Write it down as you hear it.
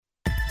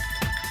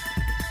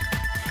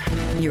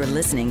You're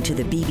listening to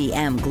the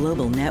BBM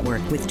Global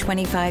Network with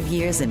 25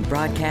 years in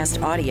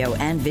broadcast audio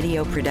and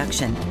video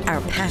production.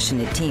 Our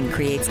passionate team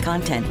creates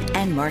content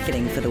and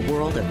marketing for the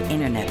world of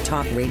Internet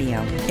talk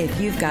radio. If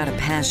you've got a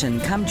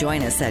passion, come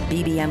join us at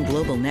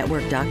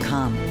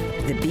bbmglobalnetwork.com.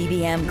 The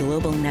BBM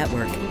Global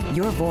Network.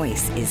 Your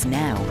voice is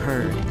now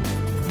heard.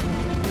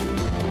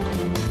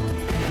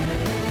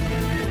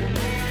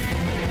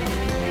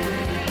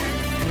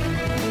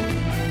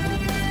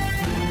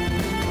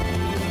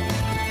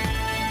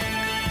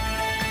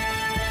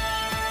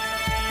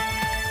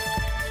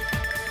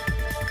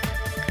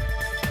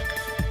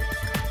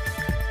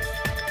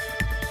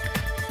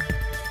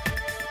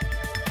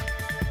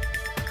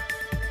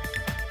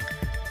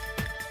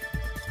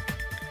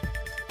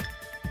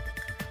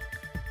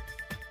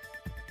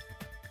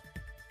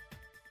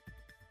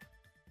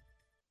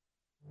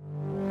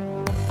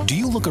 Do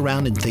you look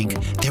around and think,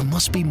 there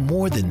must be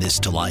more than this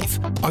to life?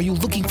 Are you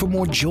looking for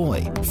more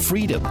joy,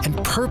 freedom,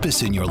 and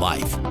purpose in your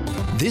life?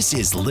 This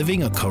is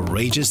Living a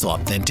Courageous,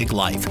 Authentic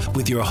Life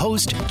with your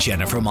host,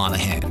 Jennifer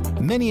Monahan.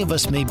 Many of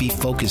us may be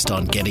focused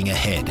on getting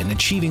ahead and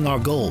achieving our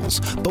goals,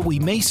 but we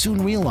may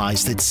soon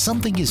realize that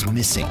something is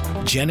missing.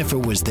 Jennifer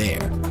was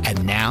there,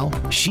 and now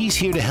she's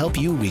here to help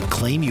you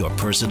reclaim your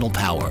personal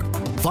power,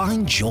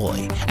 find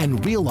joy,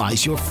 and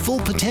realize your full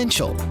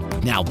potential.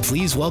 Now,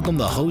 please welcome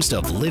the host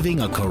of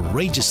Living a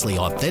Courageously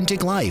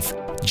Authentic Life,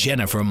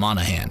 Jennifer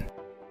Monahan.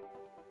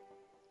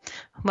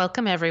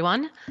 Welcome,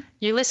 everyone.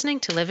 You're listening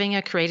to Living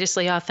a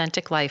Courageously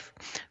Authentic Life.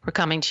 We're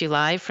coming to you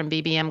live from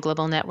BBM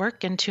Global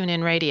Network and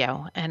TuneIn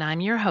Radio, and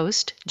I'm your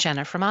host,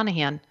 Jennifer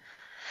Monahan.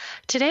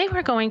 Today,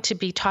 we're going to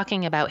be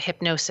talking about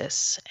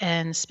hypnosis,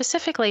 and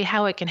specifically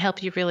how it can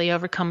help you really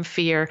overcome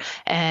fear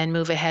and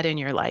move ahead in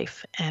your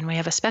life. And we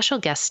have a special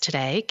guest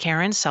today,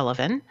 Karen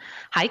Sullivan.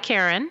 Hi,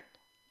 Karen.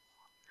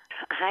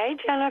 Hi,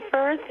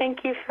 Jennifer.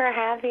 Thank you for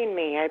having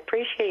me. I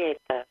appreciate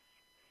this.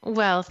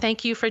 Well,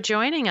 thank you for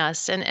joining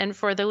us. And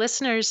for the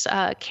listeners,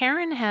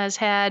 Karen has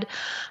had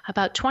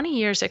about 20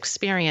 years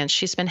experience.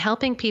 She's been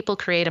helping people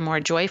create a more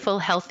joyful,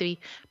 healthy,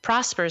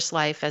 prosperous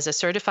life as a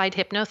certified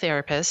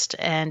hypnotherapist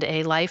and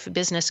a life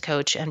business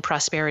coach and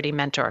prosperity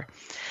mentor.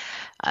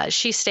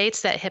 She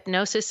states that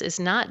hypnosis is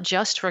not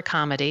just for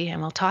comedy,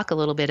 and we'll talk a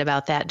little bit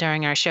about that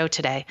during our show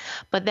today,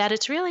 but that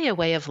it's really a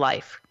way of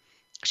life.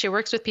 She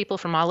works with people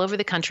from all over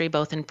the country,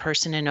 both in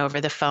person and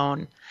over the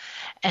phone.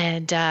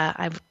 And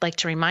I'd like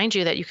to remind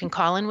you that you can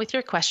call in with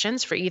your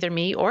questions for either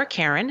me or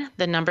Karen.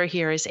 The number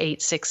here is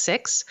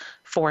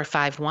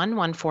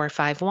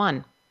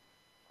 866-451-1451.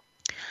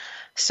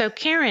 So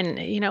Karen,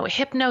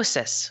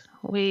 hypnosis.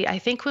 I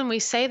think when we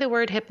say the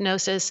word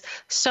hypnosis,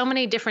 so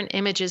many different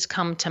images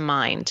come to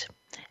mind.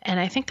 And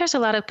I think there's a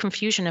lot of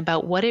confusion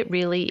about what it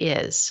really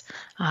is.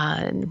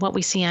 What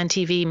we see on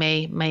TV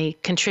may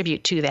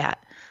contribute to that.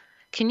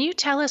 Can you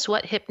tell us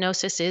what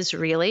hypnosis is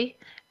really?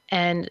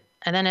 And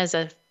then as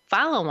a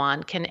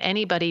follow-on, can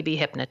anybody be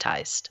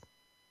hypnotized?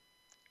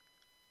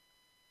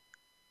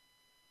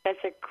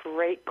 That's a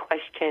great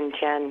question,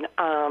 Jen.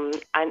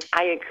 And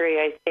I agree.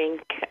 I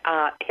think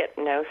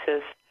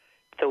hypnosis,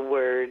 the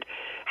word,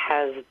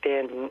 has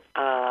been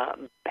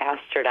bastardized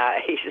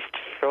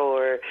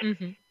for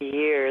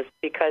years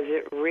because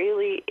it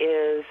really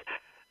is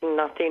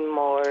nothing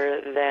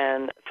more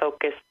than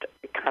focused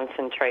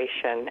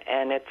concentration,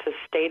 and it's a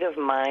state of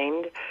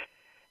mind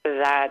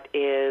that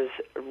is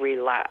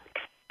relaxed.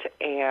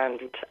 And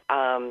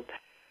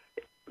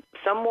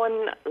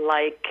someone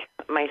like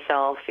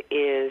myself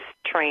is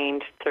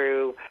trained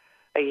through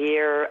a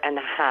year and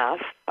a half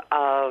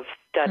of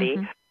study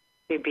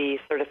to be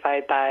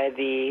certified by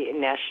the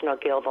National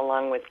Guild,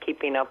 along with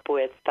keeping up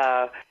with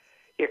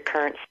your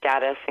current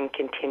status and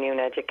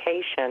continuing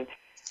education.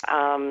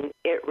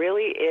 It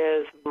really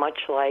is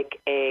much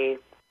like a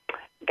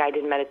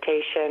guided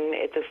meditation.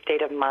 It's a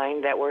state of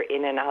mind that we're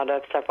in and out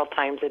of several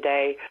times a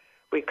day.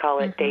 We call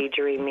it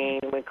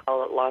daydreaming. We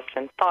call it lost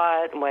in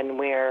thought. When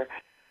we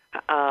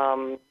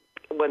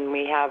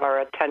have our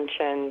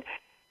attention,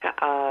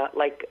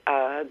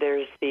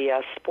 there's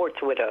the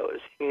sports widows.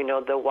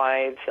 The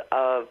wives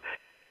of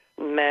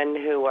men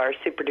who are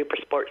super duper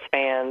sports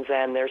fans,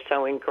 and they're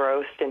so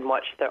engrossed in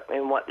what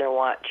they're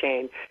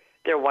watching.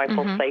 Their wife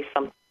will say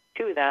something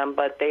to them,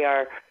 but they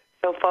are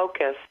so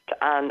focused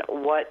on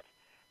what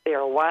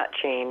they're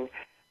watching.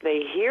 They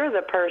hear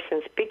the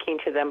person speaking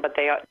to them, but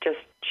they just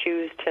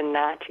choose to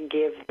not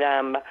give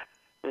them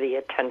the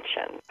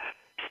attention.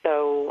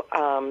 So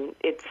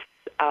it's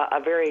a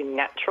very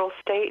natural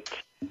state,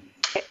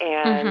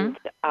 and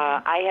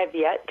I have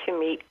yet to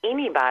meet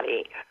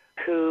anybody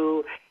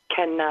who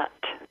cannot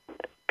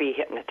be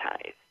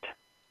hypnotized.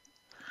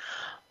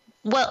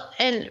 Well,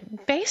 and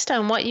based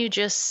on what you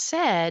just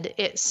said,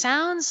 it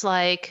sounds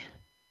like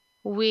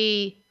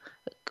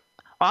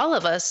all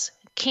of us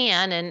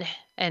can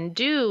and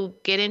do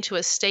get into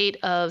a state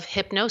of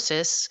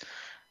hypnosis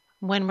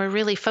when we're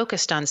really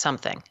focused on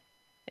something.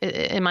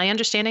 Am I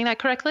understanding that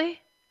correctly?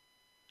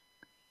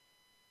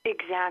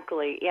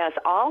 Exactly. Yes.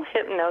 All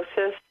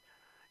hypnosis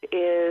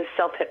is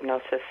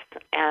self-hypnosis,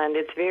 and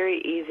it's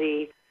very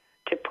easy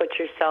to put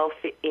yourself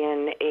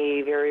in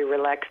a very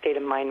relaxed state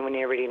of mind when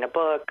you're reading a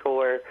book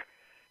or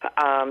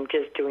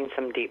just doing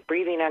some deep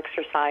breathing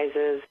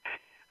exercises.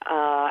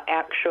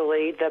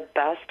 Actually, the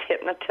best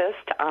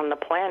hypnotist on the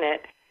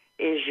planet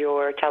is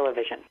your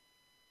television.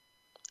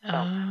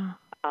 So,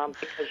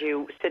 because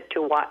you sit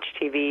to watch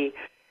TV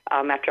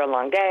after a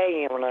long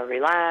day, you want to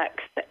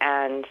relax,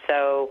 and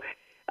so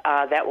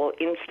that will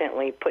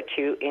instantly put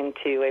you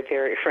into a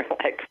very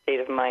relaxed state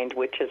of mind,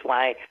 which is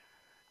why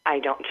I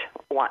don't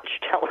watch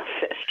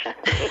television.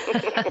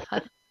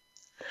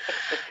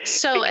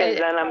 So, because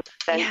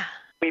then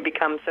we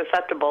become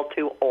susceptible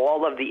to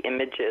all of the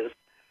images,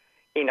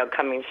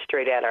 coming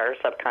straight at our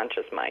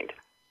subconscious mind.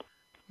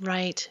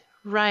 Right.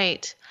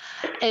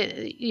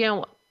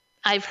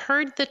 I've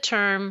heard the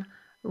term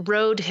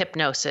road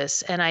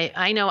hypnosis, and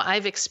I know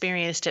I've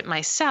experienced it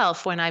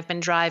myself when I've been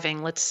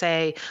driving, let's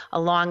say a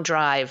long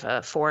drive,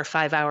 a 4 or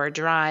 5 hour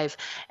drive,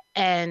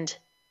 and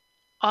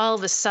all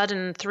of a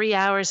sudden 3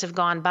 hours have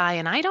gone by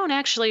and I don't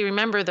actually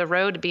remember the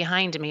road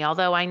behind me,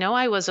 although I know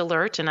I was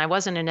alert and I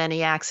wasn't in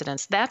any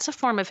accidents. That's a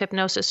form of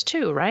hypnosis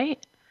too, right?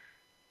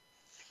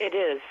 It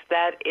is.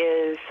 That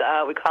is,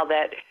 we call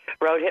that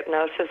road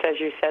hypnosis, as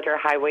you said, or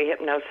highway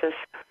hypnosis,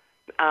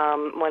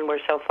 when we're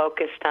so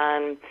focused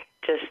on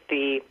just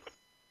the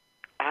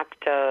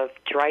act of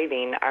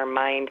driving, our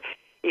mind,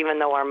 even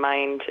though our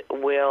mind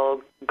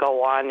will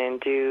go on and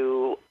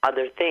do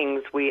other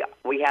things, we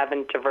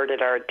haven't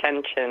diverted our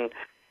attention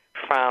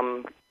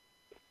from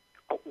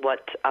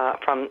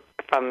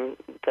from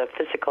the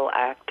physical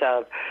act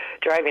of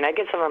driving. I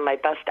get some of my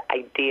best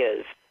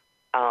ideas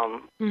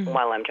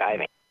while I'm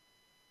driving,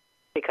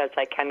 because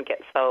I can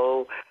get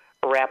so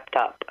wrapped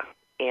up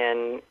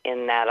in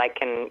that. I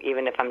can,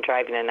 even if I'm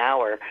driving an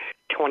hour,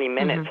 20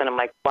 minutes, and I'm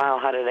like, wow,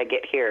 how did I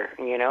get here?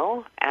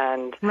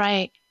 And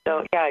right.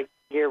 So yeah,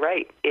 you're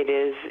right.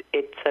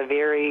 It's a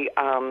very,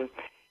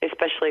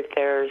 especially if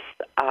there's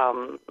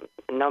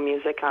no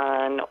music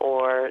on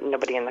or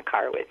nobody in the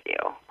car with you.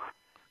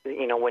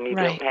 When you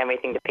don't have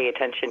anything to pay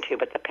attention to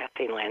but the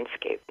passing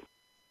landscape.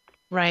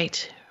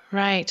 Right.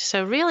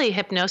 So really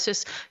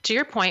hypnosis, to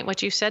your point,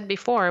 what you said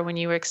before when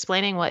you were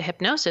explaining what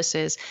hypnosis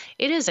is,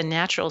 it is a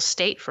natural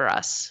state for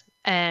us.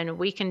 And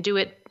we can do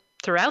it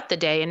throughout the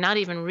day and not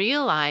even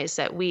realize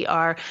that we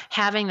are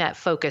having that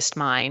focused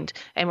mind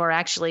and we're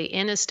actually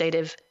in a state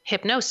of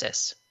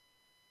hypnosis.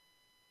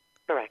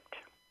 Correct.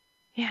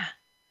 Yeah.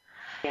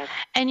 Yes.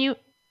 And you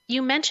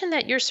mentioned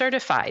that you're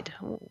certified.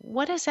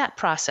 What is that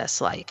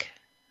process like?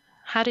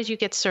 How did you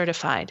get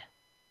certified?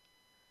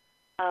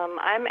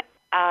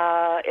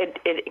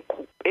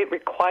 It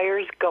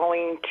requires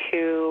going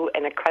to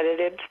an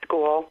accredited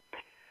school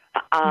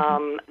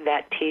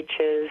that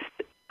teaches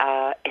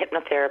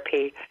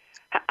hypnotherapy.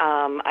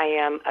 I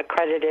am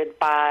accredited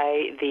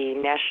by the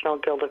National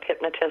Guild of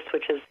Hypnotists,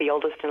 which is the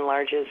oldest and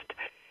largest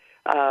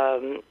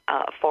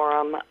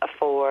forum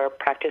for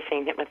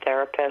practicing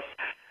hypnotherapists.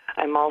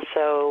 I'm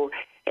also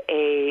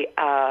a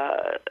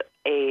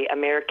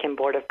American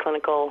Board of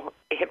Clinical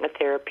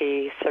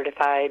Hypnotherapy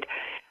certified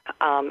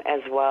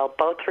as well.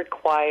 Both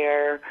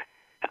require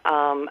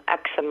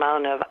X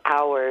amount of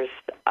hours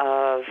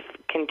of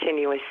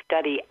continuous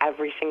study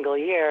every single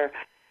year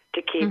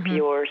to keep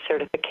your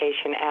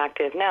certification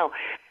active. Now,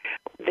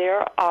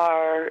 there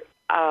are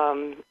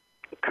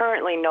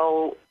currently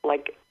no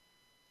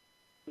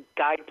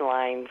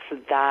guidelines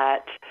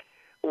that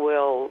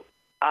will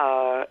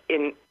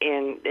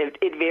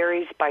it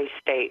varies by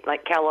state.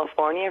 Like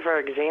California, for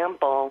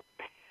example,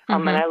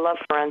 and I love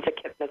forensic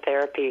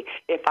hypnotherapy.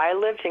 If I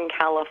lived in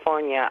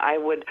California, I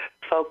would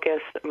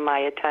focus my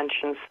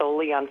attention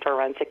solely on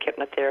forensic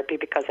hypnotherapy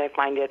because I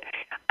find it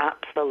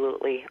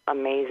absolutely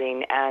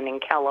amazing. And in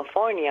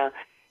California,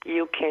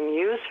 you can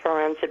use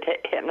forensic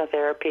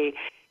hypnotherapy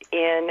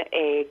in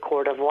a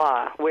court of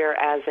law,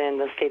 whereas in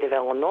the state of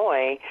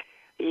Illinois,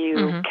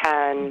 you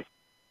can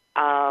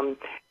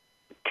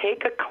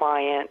take a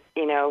client,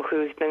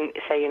 who's been,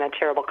 say, in a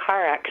terrible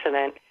car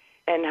accident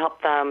and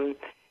help them,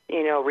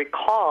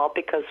 recall,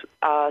 because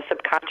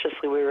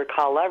subconsciously we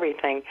recall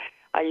everything.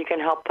 You can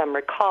help them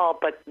recall,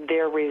 but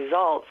their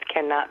results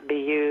cannot be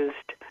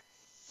used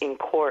in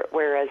court,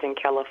 whereas in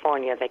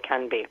California they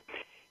can be.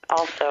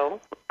 Also,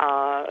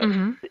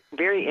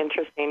 very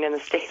interesting, in the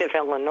state of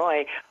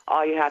Illinois,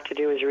 all you have to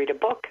do is read a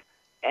book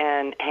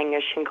and hang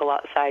a shingle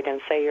outside and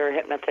say you're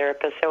a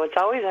hypnotherapist. So it's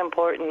always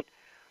important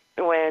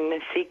when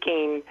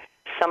seeking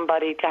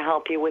somebody to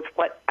help you with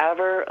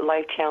whatever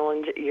life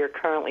challenge you're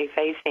currently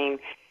facing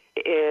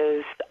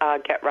is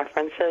get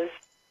references.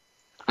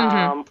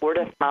 Word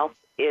of mouth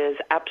is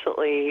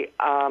absolutely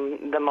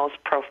the most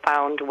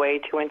profound way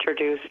to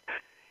introduce,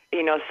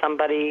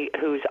 somebody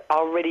who's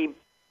already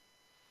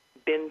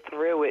been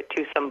through it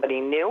to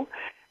somebody new,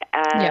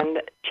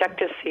 and check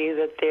to see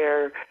that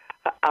they're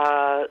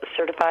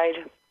certified,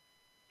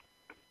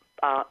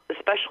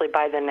 especially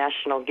by the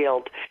National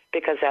Guild,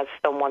 because that's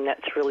the one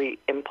that's really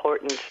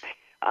important.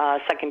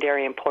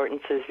 Secondary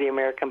importance is the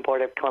American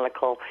Board of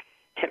Clinical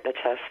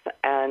Hypnotists.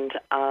 And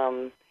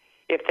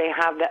if they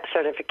have that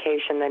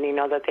certification, then you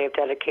know that they've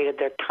dedicated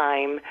their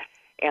time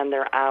and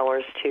their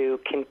hours to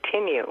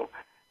continue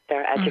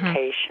their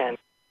education,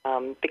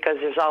 because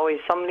there's always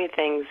so many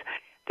things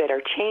that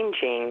are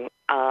changing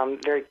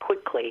very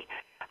quickly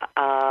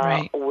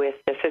with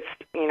this. It's,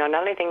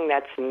 not anything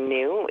that's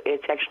new.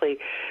 It's actually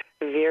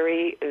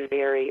very,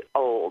 very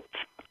old.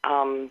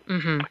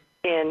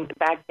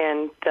 Back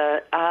in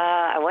the,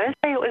 I want to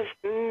say it was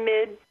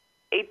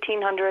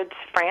mid-1800s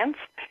France,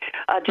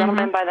 a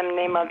gentleman by the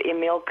name of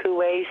Emile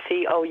Coué,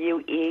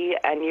 C-O-U-E,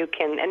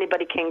 and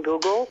anybody can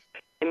Google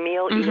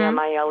Emile,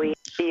 E-M-I-L-E,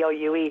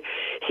 C-O-U-E.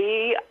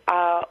 He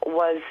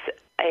was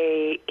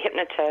a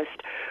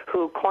hypnotist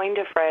who coined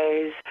a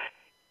phrase,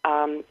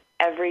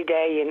 every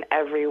day in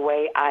every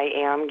way I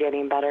am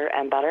getting better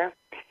and better.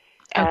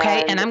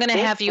 Okay, and I'm going to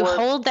have you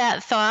hold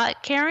that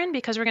thought, Karen,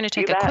 because we're going to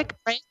take a quick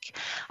break.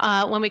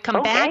 When we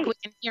come back, we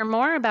can hear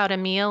more about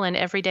Emile and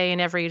every day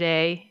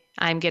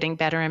I'm getting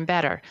better and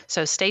better.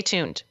 So stay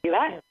tuned. You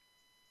bet.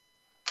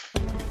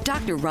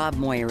 Dr. Rob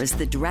Moyer is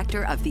the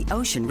director of the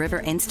Ocean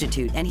River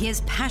Institute, and he is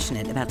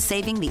passionate about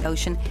saving the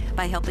ocean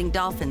by helping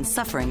dolphins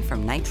suffering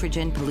from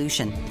nitrogen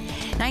pollution.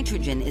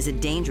 Nitrogen is a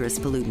dangerous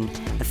pollutant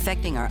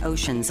affecting our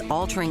oceans,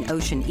 altering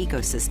ocean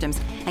ecosystems,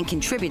 and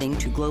contributing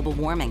to global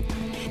warming.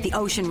 The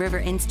Ocean River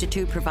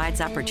Institute provides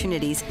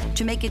opportunities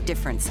to make a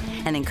difference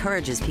and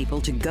encourages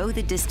people to go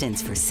the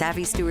distance for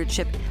savvy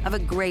stewardship of a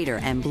greater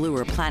and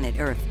bluer planet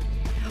Earth.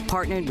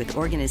 Partnered with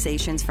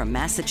organizations from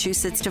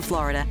Massachusetts to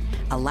Florida,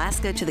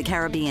 Alaska to the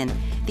Caribbean,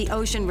 the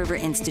Ocean River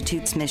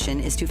Institute's mission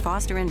is to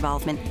foster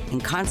involvement in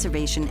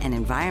conservation and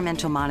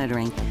environmental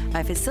monitoring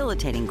by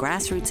facilitating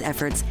grassroots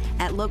efforts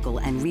at local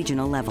and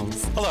regional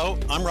levels. Hello,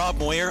 I'm Rob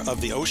Moyer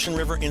of the Ocean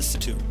River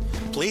Institute.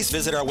 Please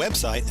visit our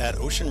website at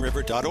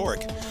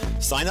oceanriver.org.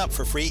 Sign up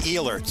for free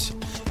e-alerts.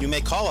 You may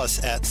call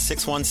us at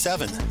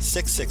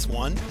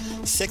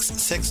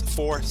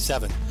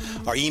 617-661-6647.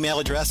 Our email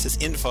address is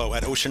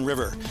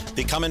info@oceanriver.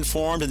 Become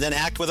informed and then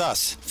act with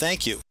us.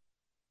 Thank you.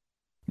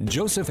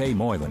 Joseph A.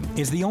 Moylan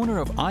is the owner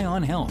of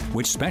Ion Health,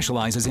 which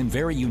specializes in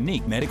very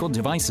unique medical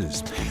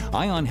devices.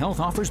 Ion Health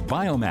offers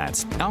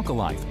biomats,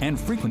 alkalife, and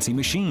frequency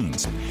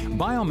machines.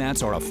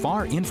 Biomats are a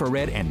far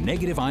infrared and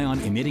negative ion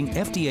emitting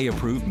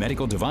FDA-approved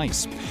medical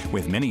device.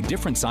 With many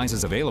different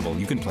sizes available,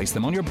 you can place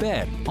them on your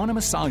bed, on a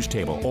massage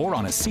table, or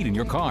on a seat in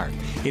your car.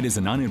 It is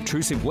an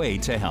unobtrusive way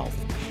to health.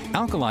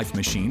 Alkalife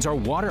machines are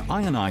water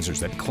ionizers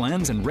that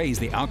cleanse and raise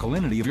the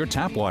alkalinity of your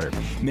tap water,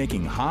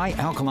 making high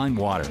alkaline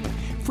water.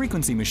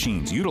 Frequency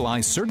machines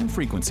utilize certain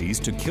frequencies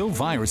to kill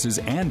viruses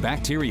and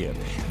bacteria.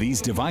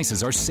 These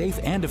devices are safe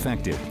and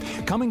effective.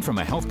 Coming from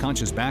a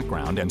health-conscious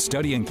background and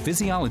studying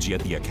physiology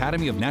at the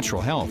Academy of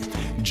Natural Health,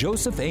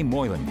 Joseph A.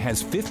 Moylan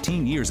has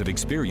 15 years of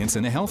experience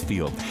in the health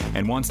field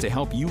and wants to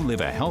help you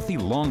live a healthy,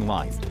 long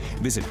life.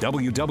 Visit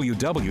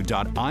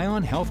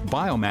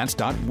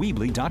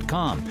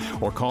www.ionhealthbiomats.weebly.com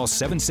or call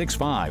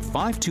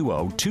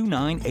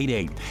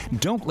 765-520-2988.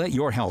 Don't let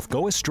your health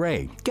go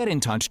astray. Get in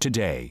touch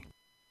today.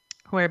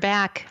 We're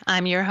back.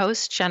 I'm your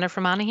host,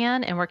 Jennifer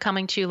Monahan, and we're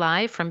coming to you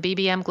live from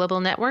BBM Global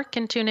Network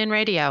and TuneIn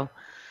Radio.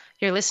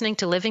 You're listening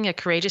to Living a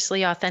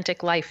Courageously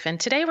Authentic Life, and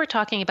today we're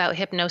talking about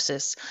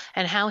hypnosis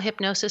and how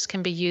hypnosis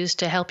can be used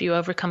to help you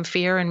overcome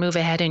fear and move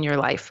ahead in your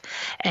life.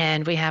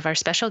 And we have our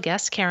special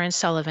guest, Karen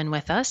Sullivan,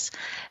 with us.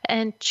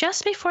 And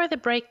just before the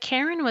break,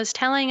 Karen was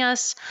telling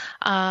us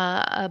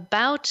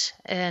about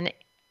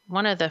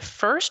one of the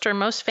first or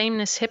most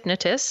famous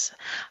hypnotists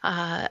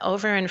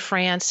over in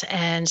France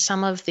and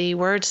some of the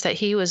words that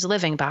he was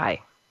living by.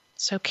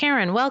 So,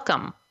 Karen,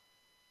 welcome.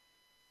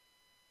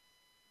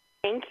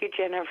 Thank you,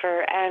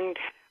 Jennifer. And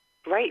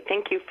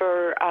thank you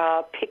for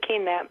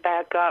picking that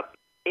back up.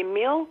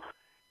 Emile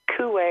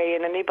Coué,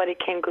 and anybody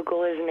can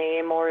Google his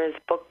name or his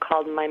book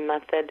called My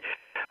Method,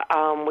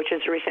 which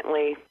has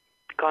recently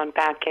gone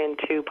back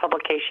into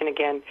publication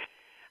again.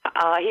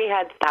 He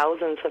had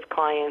thousands of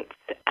clients,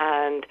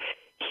 and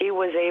he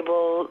was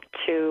able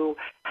to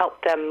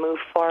help them move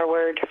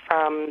forward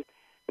from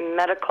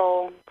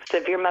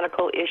severe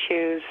medical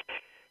issues,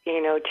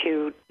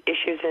 to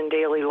issues in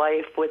daily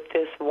life with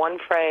this one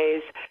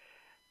phrase,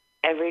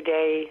 every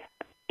day,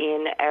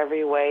 in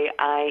every way,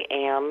 I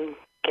am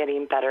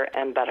getting better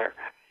and better.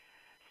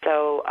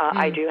 So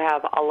I do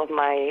have all of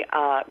my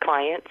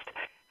clients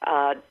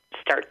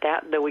start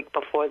that the week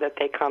before that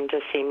they come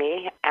to see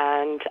me,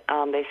 and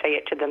they say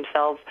it to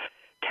themselves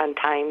 10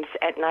 times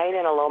at night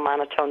in a low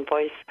monotone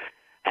voice.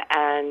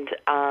 And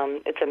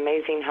it's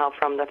amazing how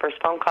from the first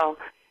phone call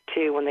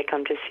to when they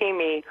come to see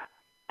me,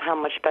 how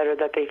much better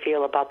that they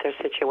feel about their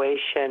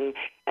situation,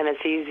 and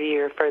it's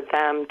easier for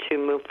them to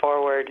move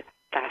forward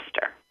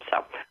faster.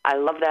 So I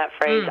love that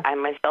phrase. I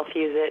myself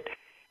use it,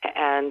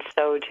 and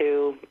so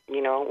do,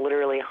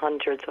 literally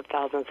hundreds of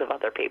thousands of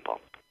other people.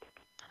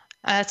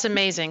 That's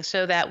amazing.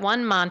 So that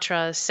one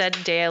mantra said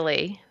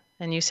daily,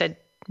 and you said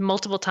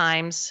multiple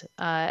times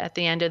at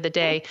the end of the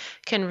day,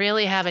 can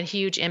really have a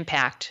huge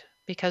impact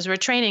because we're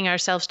training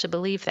ourselves to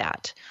believe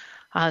that.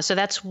 So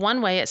that's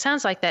one way. It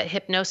sounds like that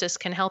hypnosis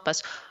can help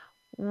us.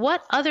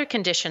 What other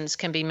conditions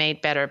can be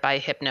made better by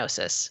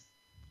hypnosis?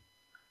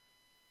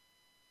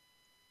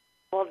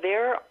 Well,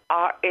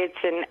 it's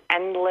an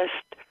endless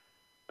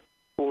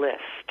list.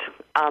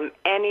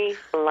 Any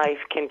life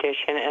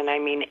condition, and I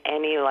mean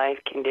any life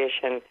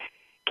condition,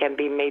 can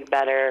be made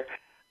better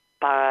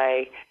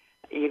by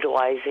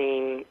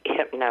utilizing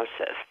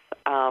hypnosis.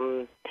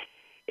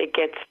 It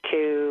gets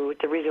to,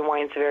 the reason why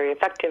it's very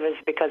effective is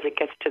because it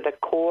gets to the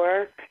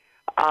core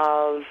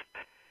of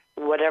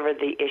whatever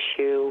the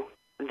issue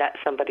that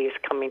somebody is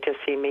coming to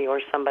see me or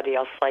somebody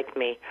else like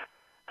me.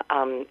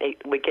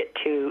 We get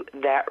to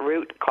that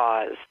root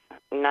cause,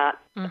 not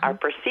our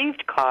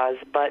perceived cause,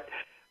 but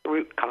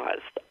root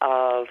cause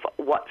of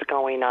what's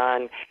going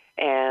on,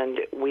 and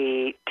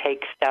we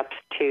take steps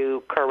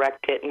to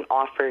correct it and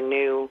offer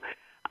new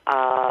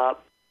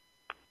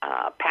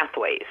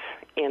pathways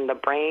in the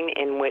brain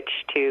in which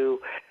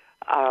to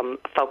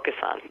focus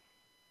on.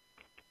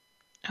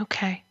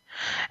 Okay.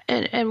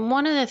 And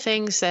one of the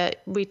things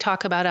that we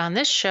talk about on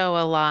this show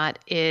a lot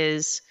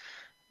is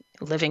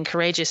living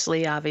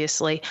courageously,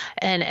 obviously,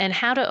 and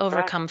how to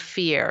overcome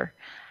fear.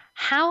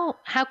 How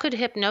could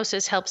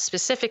hypnosis help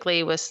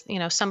specifically with,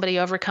 somebody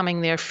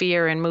overcoming their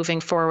fear and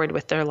moving forward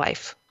with their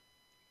life?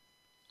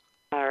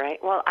 All right.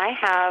 Well,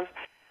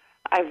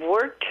 I've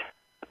worked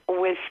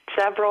with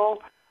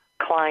several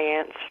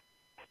clients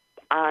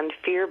on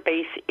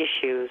fear-based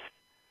issues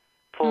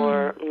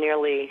for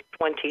nearly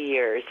 20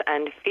 years.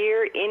 And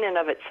fear in and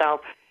of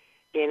itself,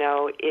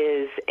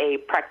 is a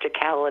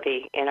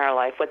practicality in our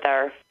life with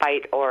our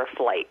fight or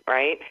flight,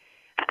 right?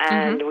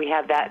 And we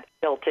have that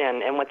built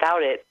in. And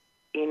without it,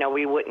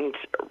 we wouldn't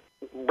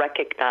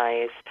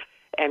recognize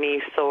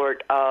any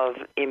sort of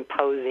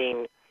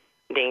imposing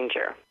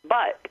danger.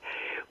 But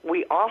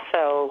we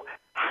also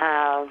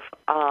have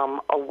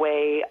a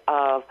way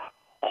of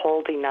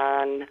holding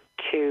on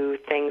to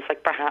things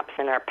like perhaps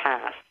in our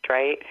past,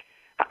 right?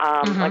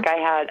 Like I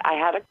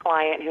had a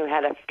client who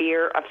had a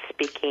fear of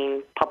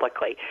speaking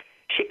publicly.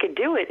 She could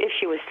do it if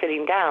she was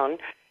sitting down.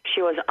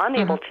 She was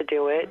unable to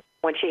do it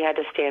when she had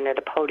to stand at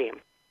a podium.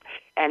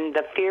 And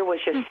the fear was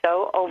just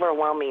so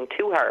overwhelming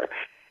to her.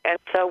 And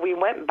so we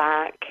went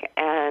back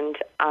and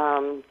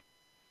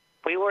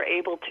we were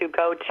able to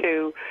go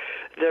to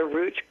the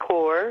root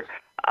core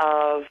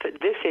of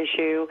this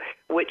issue,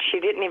 which she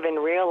didn't even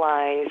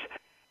realize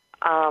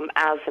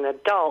as an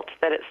adult,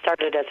 that it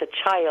started as a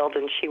child,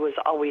 and she was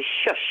always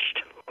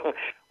shushed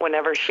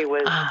whenever she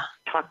was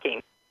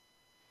talking,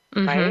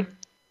 right?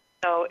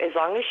 So as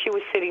long as she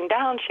was sitting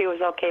down, she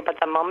was okay, but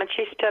the moment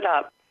she stood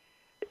up,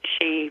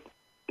 she,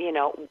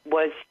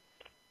 was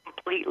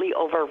completely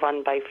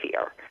overrun by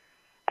fear.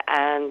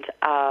 And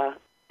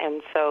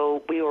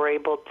so we were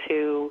able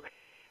to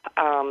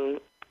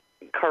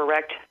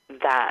correct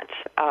that,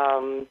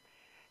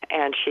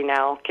 and she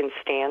now can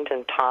stand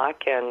and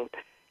talk, and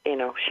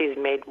she's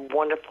made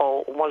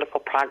wonderful, wonderful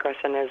progress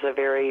and is a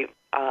very,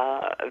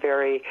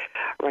 very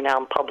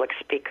renowned public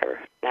speaker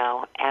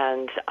now.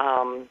 And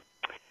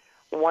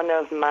one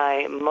of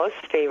my most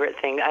favorite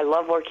things, I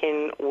love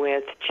working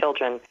with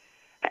children,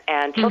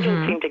 and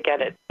children seem to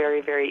get it very,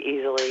 very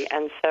easily.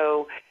 And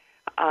so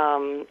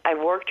I've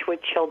worked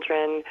with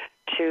children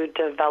to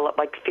develop,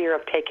 like, fear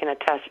of taking a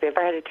test. Have you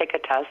ever had to take a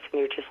test and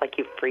you're just like,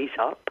 you freeze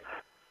up,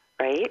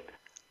 right?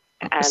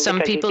 And some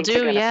people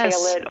do, yes.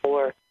 Fail it,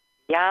 or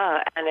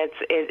and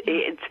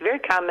it's very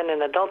common in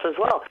adults as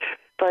well.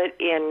 But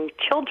in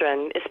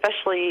children,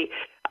 especially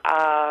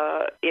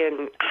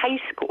in high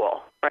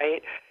school,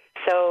 right?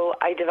 So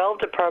I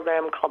developed a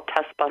program called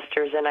Test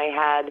Busters, and I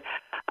had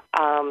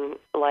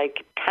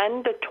like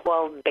 10 to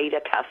 12 beta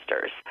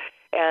testers.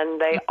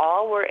 And they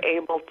all were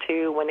able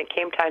to, when it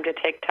came time to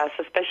take tests,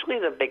 especially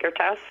the bigger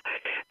tests,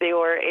 they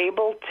were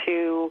able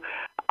to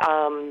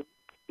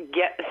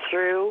get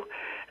through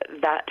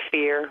that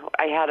fear.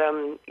 I had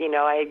them,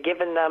 I had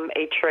given them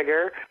a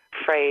trigger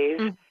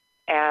phrase,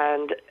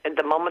 and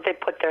the moment they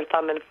put their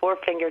thumb and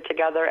forefinger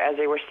together as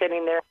they were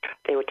sitting there,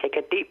 they would take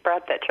a deep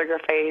breath. That trigger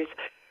phrase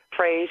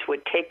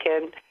would kick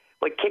in,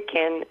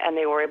 and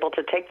they were able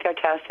to take their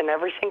test, and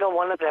every single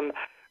one of them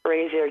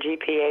raised their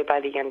GPA by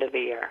the end of the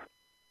year.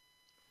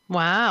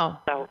 Wow.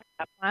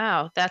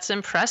 Wow, that's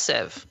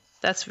impressive.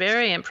 That's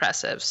very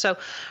impressive. So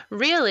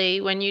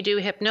really, when you do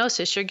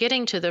hypnosis, you're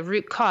getting to the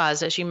root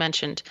cause, as you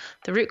mentioned,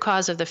 the root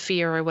cause of the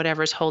fear or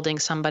whatever's holding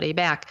somebody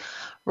back.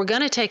 We're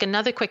going to take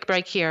another quick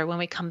break here. When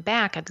we come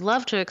back, I'd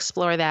love to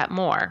explore that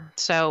more.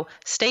 So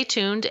stay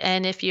tuned.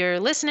 And if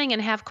you're listening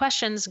and have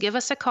questions, give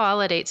us a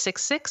call at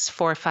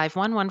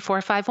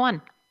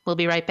 866-451-1451. We'll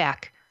be right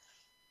back.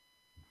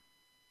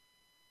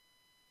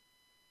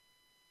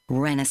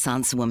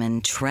 Renaissance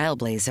woman,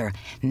 trailblazer,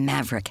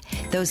 maverick.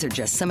 Those are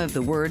just some of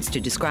the words to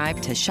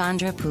describe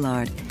Tashandra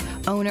Poulard,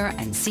 owner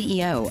and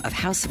CEO of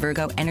House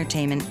Virgo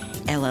Entertainment,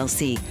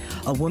 LLC,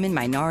 a woman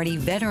minority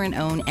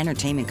veteran-owned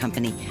entertainment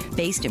company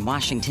based in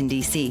Washington,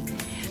 D.C.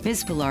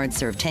 Ms. Poulard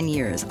served 10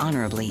 years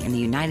honorably in the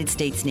United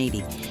States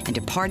Navy and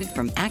departed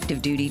from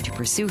active duty to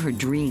pursue her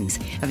dreams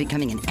of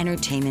becoming an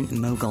entertainment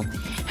mogul.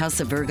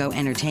 House of Virgo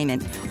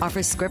Entertainment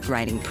offers script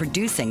writing,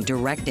 producing,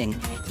 directing,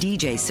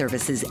 DJ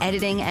services,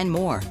 editing, and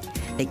more.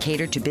 They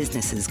cater to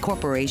businesses,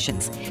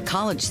 corporations,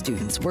 college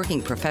students,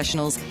 working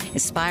professionals,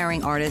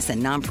 aspiring artists,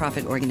 and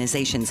nonprofit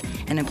organizations,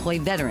 and employ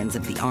veterans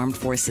of the armed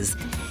forces.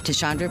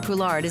 Tashandra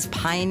Poulard is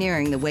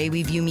pioneering the way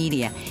we view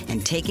media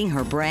and taking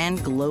her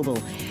brand global.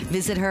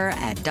 Visit her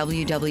at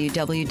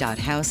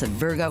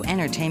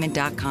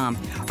www.houseofvirgoentertainment.com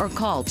or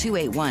call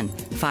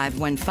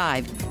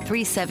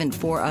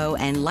 281-515-3740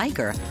 and like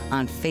her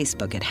on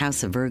Facebook at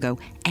House of Virgo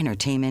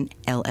Entertainment,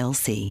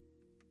 LLC.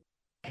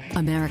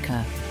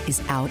 America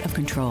is out of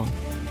control.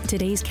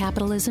 Today's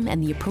capitalism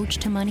and the approach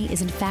to money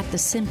is in fact the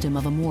symptom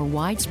of a more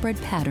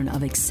widespread pattern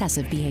of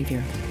excessive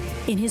behavior.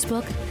 In his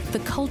book, The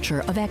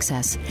Culture of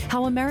Excess,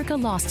 How America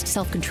Lost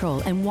Self-Control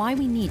and Why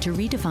We Need to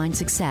Redefine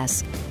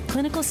Success,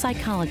 clinical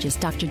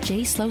psychologist Dr.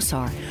 Jay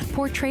Slosar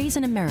portrays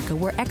an America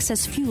where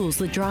excess fuels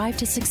the drive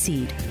to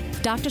succeed.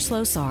 Dr.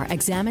 Slosar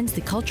examines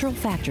the cultural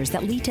factors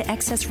that lead to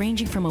excess,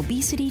 ranging from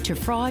obesity to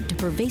fraud to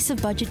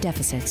pervasive budget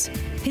deficits.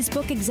 His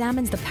book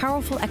examines the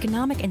powerful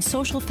economic and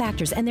social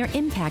factors and their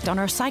impact on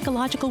our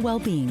psychological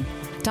well-being.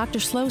 Dr.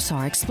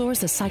 Slosar explores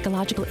the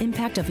psychological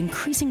impact of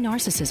increasing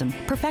narcissism,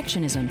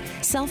 perfectionism,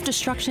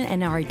 self-destruction,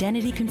 and our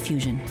identity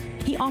confusion.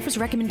 He offers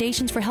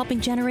recommendations for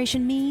helping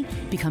Generation Me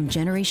become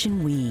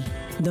Generation We.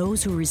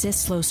 Those who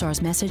resist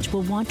Slosar's message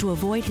will want to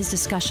avoid his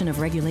discussion of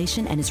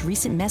regulation and his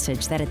recent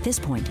message that at this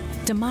point,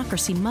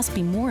 democracy must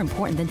be more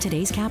important than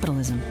today's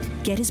capitalism.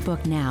 Get his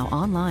book now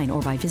online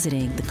or by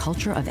visiting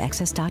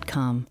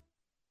thecultureofexcess.com.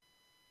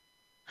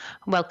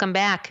 Welcome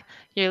back.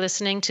 You're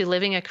listening to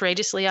Living a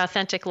Courageously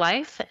Authentic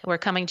Life. We're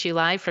coming to you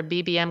live from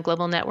BBM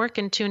Global Network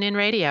and TuneIn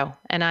Radio,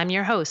 and I'm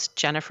your host,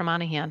 Jennifer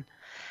Monahan.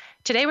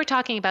 Today we're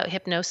talking about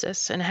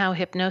hypnosis and how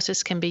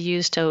hypnosis can be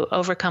used to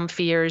overcome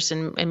fears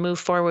and move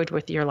forward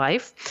with your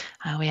life.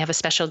 We have a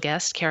special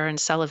guest, Karen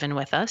Sullivan,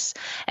 with us,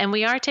 and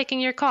we are taking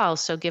your calls,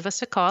 so give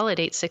us a call at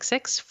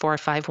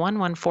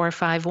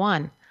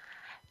 866-451-1451.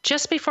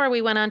 Just before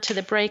we went on to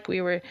the break, we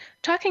were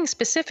talking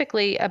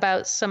specifically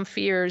about some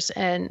fears,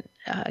 and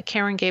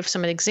Karen gave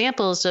some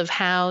examples of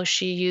how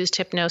she used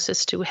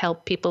hypnosis to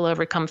help people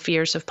overcome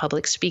fears of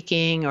public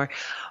speaking or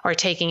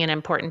taking an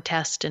important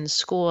test in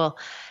school.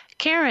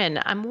 Karen,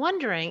 I'm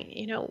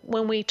wondering,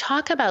 when we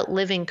talk about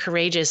living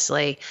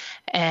courageously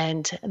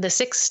and the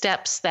 6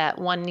 steps that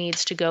one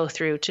needs to go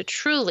through to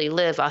truly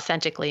live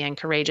authentically and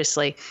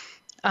courageously,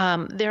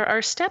 there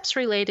are steps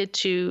related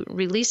to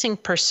releasing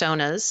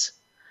personas.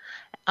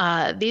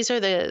 These are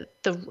the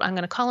I'm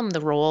going to call them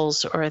the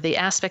roles or the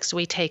aspects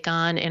we take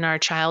on in our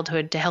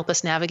childhood to help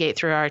us navigate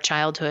through our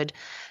childhood.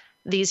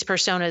 These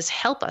personas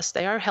help us.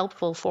 They are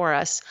helpful for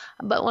us.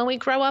 But when we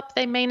grow up,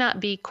 they may not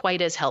be quite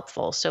as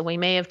helpful. So we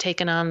may have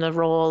taken on the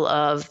role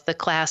of the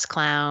class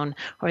clown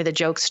or the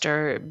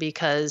jokester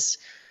because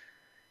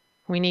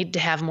we need to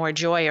have more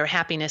joy or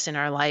happiness in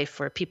our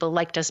life, or people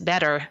liked us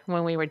better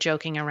when we were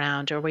joking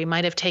around, or we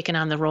might have taken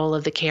on the role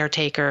of the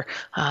caretaker.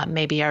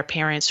 Maybe our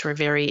parents were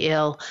very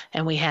ill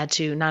and we had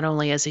to, not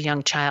only as a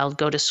young child,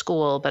 go to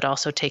school, but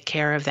also take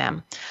care of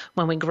them.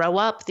 When we grow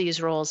up, these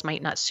roles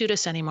might not suit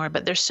us anymore,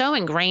 but they're so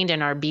ingrained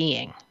in our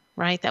being,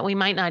 right, that we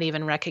might not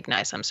even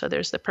recognize them. So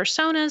there's the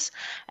personas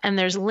and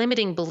there's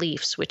limiting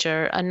beliefs, which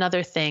are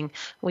another thing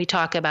we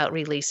talk about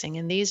releasing.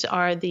 And these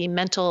are the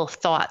mental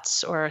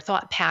thoughts or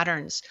thought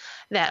patterns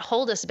that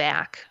hold us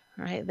back,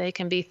 right? They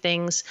can be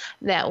things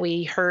that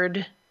we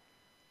heard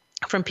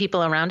from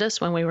people around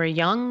us when we were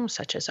young,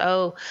 such as,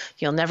 oh,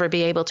 you'll never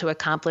be able to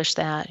accomplish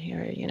that.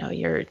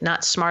 You're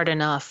not smart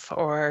enough,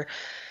 or,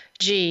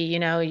 gee, you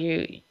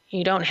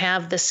don't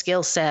have the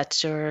skill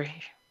set, or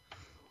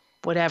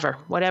whatever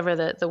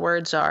the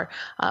words are.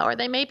 Or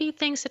they may be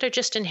things that are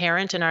just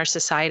inherent in our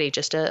society,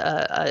 just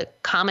a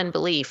common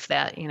belief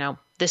that,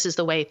 this is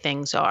the way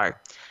things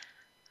are.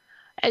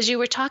 As you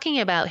were talking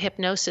about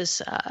hypnosis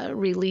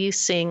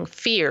releasing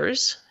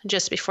fears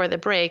just before the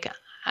break,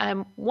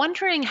 I'm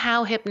wondering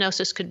how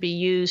hypnosis could be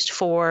used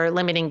for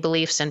limiting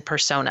beliefs and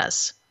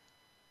personas.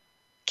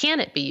 Can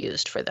it be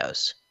used for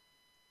those?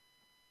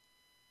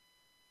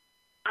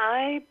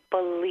 I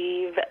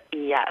believe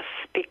yes.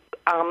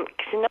 Because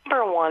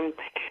number one,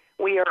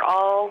 we are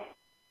all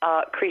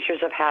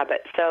creatures of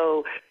habit.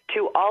 So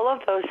to all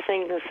of those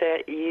things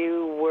that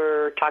you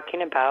were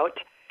talking about,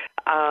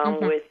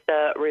 with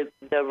the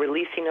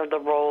releasing of the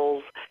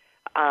roles,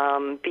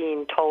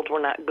 being told we're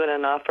not good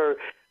enough, or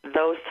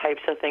those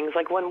types of things,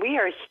 like when we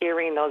are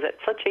hearing those at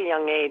such a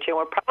young age, and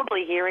we're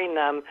probably hearing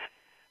them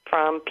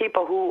from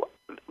people who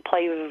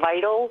play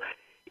vital,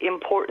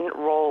 important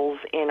roles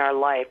in our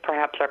life,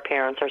 perhaps our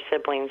parents, our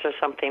siblings, or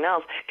something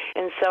else.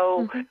 And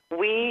so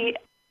we,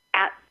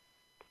 at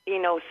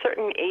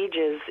certain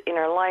ages in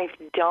our life,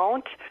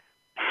 don't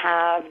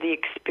have the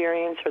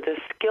experience or the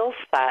skill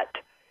set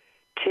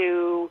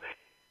to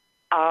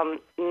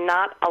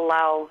not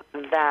allow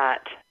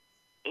that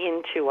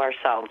into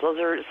ourselves. Those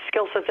are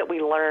skill sets that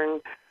we learn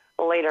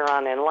later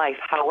on in life.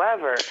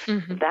 However,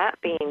 that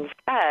being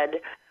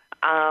said,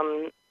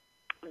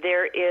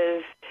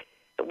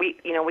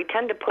 we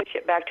tend to push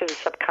it back to the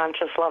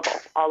subconscious level,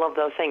 all of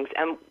those things,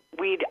 and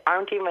we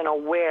aren't even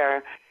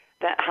aware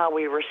that how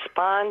we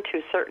respond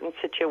to certain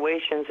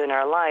situations in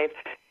our life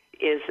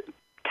is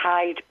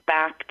tied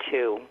back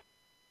to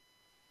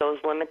those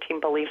limiting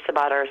beliefs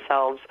about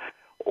ourselves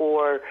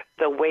or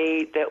the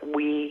way that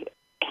we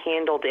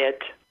handled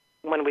it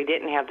when we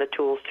didn't have the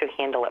tools to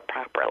handle it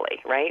properly,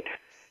 right?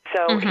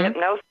 So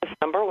hypnosis,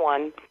 number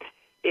one,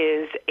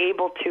 is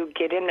able to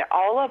get in there.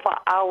 All of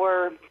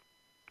our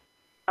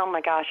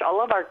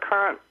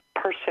current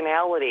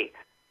personality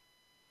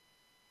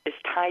is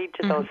tied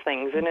to those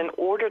things. And in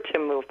order to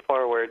move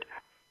forward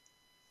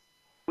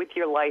with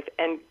your life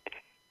and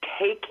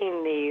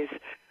taking these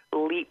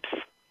leaps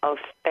of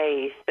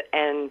faith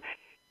and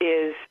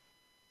is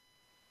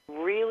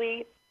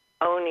really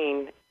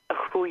owning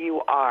who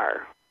you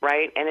are,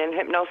 right? And in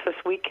hypnosis,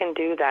 we can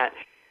do that.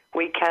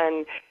 We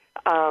can,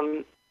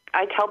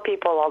 I tell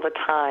people all the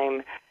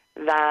time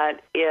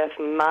that if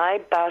my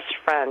best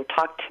friend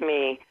talked to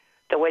me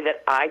the way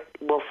that I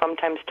will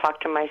sometimes talk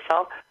to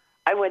myself,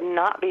 I would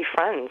not be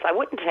friends. I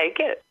wouldn't take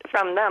it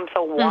from them.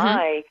 So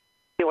why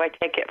do I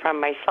take it from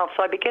myself?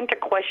 So I begin to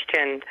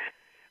question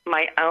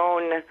my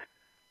own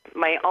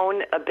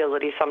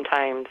ability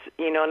sometimes,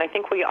 and I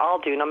think we all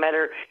do, no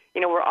matter,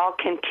 we're all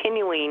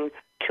continuing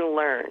to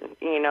learn.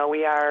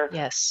 We are,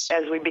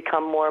 as we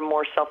become more and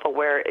more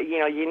self-aware,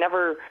 you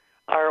never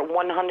are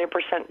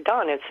 100%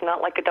 done. It's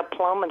not like a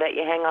diploma that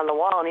you hang on the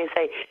wall and you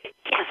say,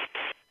 yes,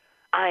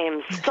 I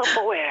am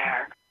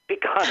self-aware.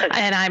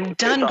 And I'm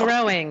done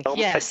growing.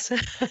 Yes.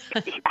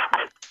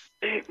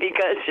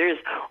 Because there's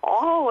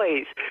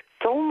always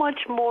so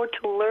much more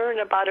to learn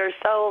about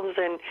ourselves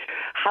and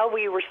how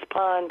we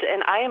respond.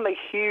 And I am a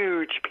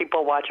huge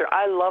people watcher.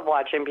 I love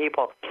watching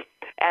people.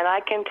 And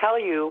I can tell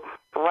you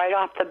right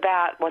off the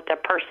bat what their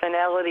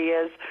personality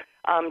is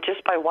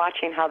just by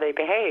watching how they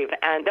behave.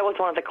 And that was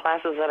one of the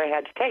classes that I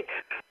had to take.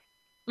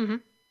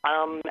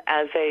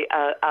 As a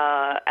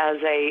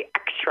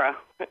extra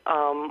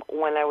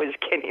when I was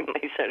getting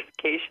my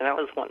certification. That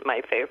was one of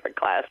my favorite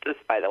classes,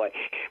 by the way.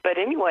 But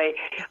anyway,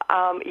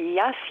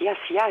 yes, you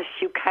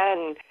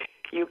can,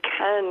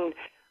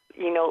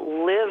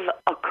 live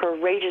a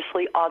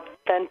courageously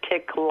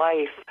authentic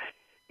life.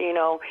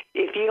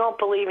 If you don't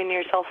believe in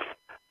yourself,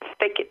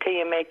 fake it till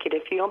you make it.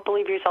 If you don't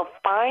believe in yourself,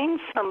 find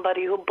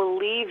somebody who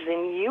believes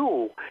in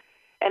you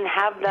and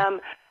have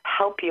them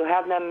help you,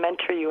 have them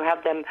mentor you,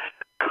 have them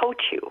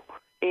coach you.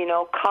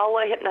 Call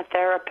a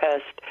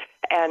hypnotherapist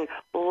and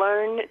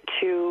learn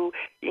to,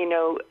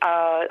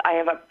 I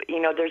have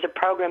there's a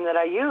program that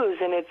I use,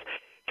 and it's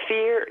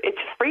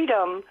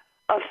freedom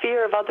of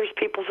fear of other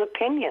people's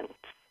opinions.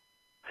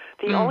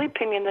 The only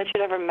opinion that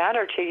should ever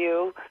matter to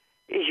you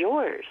is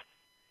yours.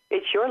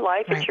 It's your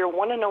life. Right. It's your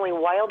one and only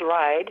wild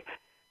ride,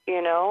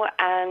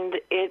 and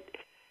it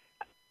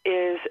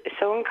is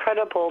so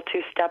incredible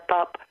to step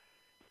up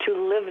to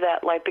live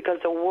that life, because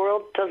the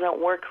world doesn't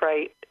work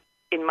right,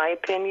 in my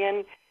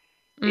opinion,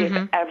 if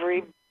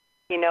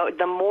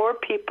the more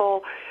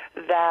people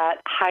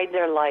that hide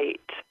their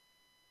light,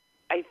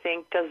 I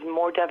think, does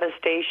more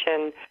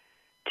devastation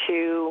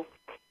to,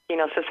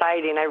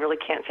 society. And I really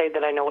can't say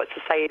that I know what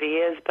society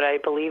is, but I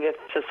believe if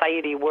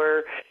society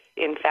were,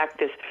 in fact,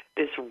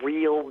 this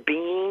real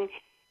being,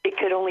 it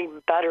could only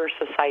better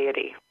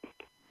society.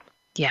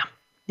 Yeah.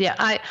 Yeah.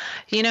 I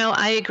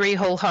agree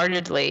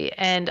wholeheartedly.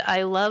 And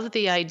I love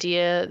the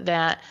idea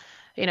that,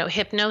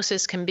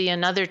 hypnosis can be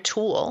another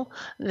tool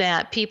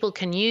that people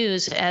can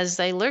use as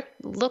they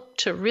look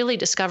to really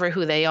discover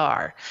who they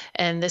are.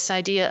 And this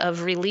idea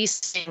of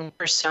releasing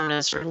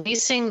personas,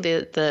 releasing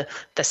the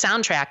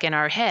soundtrack in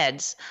our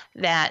heads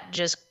that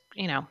just,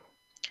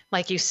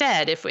 like you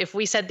said, if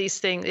we said these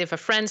things, if a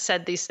friend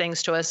said these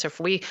things to us, if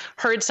we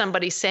heard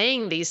somebody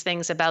saying these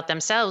things about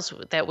themselves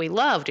that we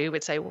loved, we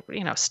would say,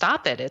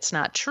 stop it. It's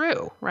not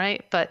true,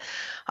 right? But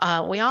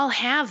we all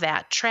have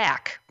that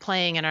track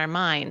playing in our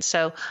mind.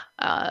 So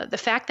the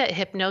fact that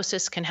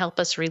hypnosis can help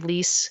us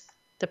release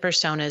the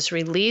personas,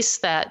 release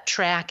that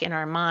track in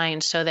our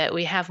mind so that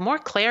we have more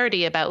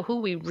clarity about who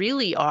we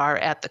really are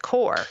at the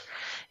core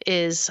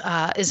is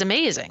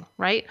amazing,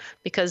 right?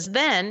 Because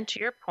then, to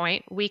your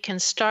point, we can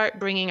start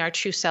bringing our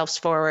true selves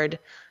forward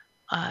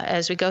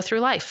as we go through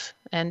life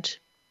and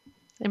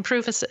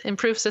improve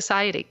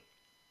society.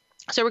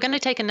 So we're going to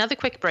take another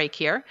quick break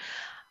here.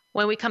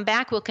 When we come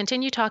back, we'll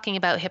continue talking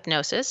about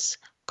hypnosis.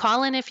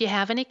 Call in if you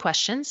have any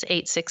questions,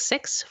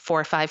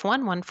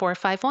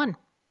 866-451-1451.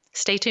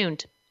 Stay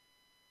tuned.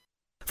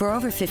 For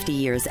over 50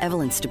 years,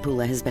 Evelyn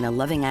Stapula has been a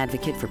loving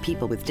advocate for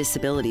people with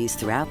disabilities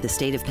throughout the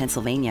state of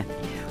Pennsylvania.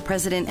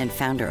 President and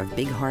founder of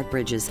Big Heart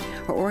Bridges,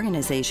 her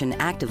organization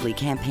actively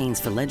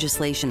campaigns for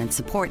legislation and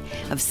support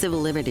of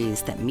civil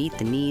liberties that meet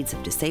the needs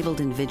of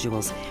disabled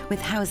individuals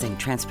with housing,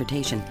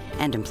 transportation,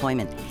 and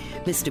employment.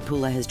 Ms.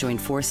 Stapula has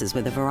joined forces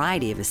with a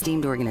variety of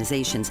esteemed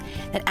organizations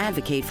that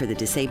advocate for the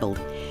disabled.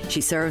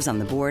 She serves on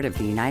the board of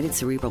the United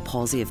Cerebral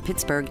Palsy of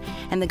Pittsburgh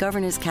and the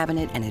Governor's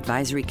Cabinet and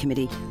Advisory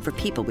Committee for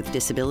People with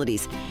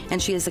Disabilities.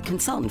 and she is a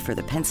consultant for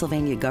the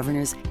Pennsylvania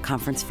Governor's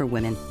Conference for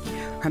Women.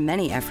 Her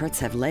many efforts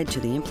have led to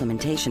the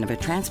implementation of a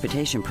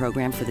transportation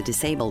program for the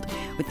disabled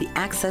with the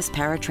Access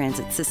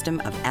Paratransit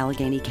System of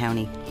Allegheny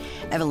County.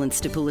 Evelyn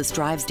Stapoulis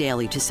drives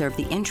daily to serve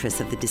the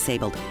interests of the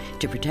disabled,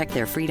 to protect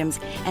their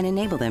freedoms and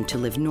enable them to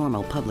live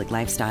normal public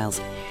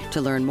lifestyles. To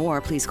learn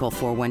more, please call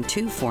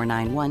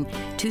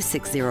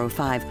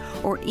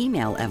 412-491-2605 or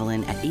email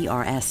Evelyn at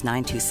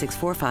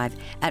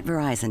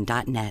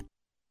ers92645@verizon.net.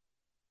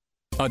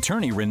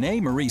 Attorney Renee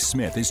Marie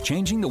Smith is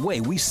changing the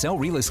way we sell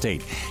real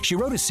estate. She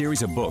wrote a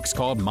series of books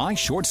called My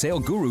Short Sale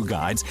Guru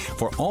Guides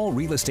for all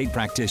real estate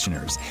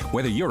practitioners.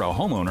 Whether you're a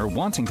homeowner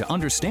wanting to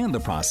understand the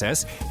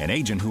process, an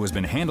agent who has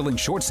been handling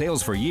short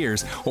sales for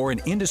years, or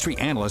an industry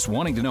analyst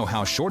wanting to know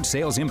how short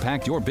sales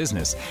impact your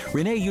business,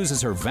 Renee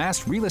uses her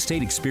vast real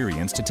estate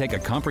experience to take a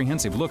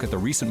comprehensive look at the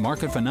recent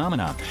market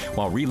phenomena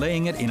while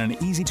relaying it in an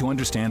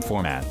easy-to-understand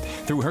format.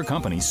 Through her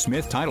company,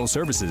 Smith Title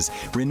Services,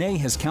 Renee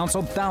has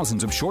counseled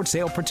thousands of short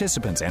sale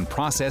participants and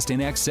processed in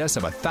excess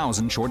of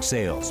 1,000 short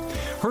sales.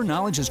 Her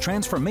knowledge is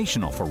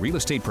transformational for real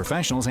estate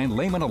professionals and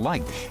laymen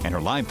alike, and her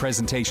live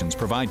presentations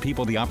provide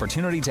people the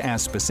opportunity to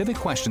ask specific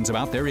questions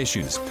about their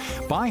issues.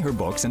 Buy her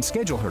books and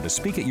schedule her to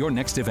speak at your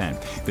next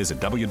event. Visit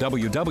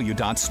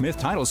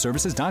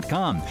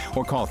www.smithtitleservices.com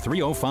or call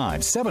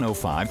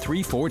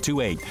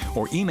 305-705-3428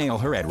 or email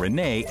her at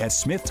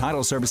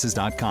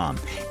renee@smithtitleservices.com.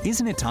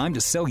 Isn't it time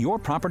to sell your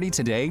property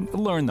today?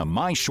 Learn the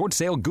My Short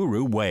Sale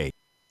Guru way.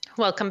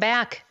 Welcome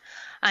back.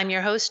 I'm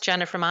your host,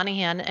 Jennifer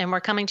Monahan, and we're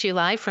coming to you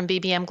live from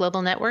BBM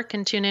Global Network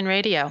and TuneIn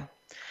Radio.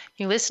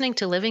 You're listening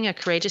to Living a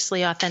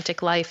Courageously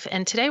Authentic Life,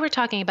 and today we're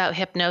talking about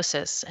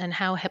hypnosis and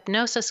how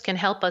hypnosis can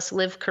help us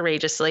live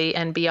courageously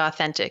and be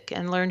authentic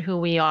and learn who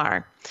we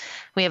are.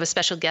 We have a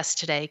special guest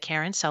today,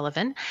 Karen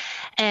Sullivan,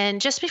 and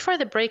just before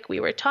the break, we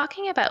were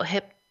talking about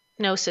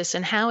hypnosis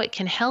and how it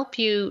can help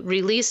you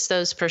release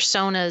those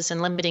personas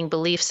and limiting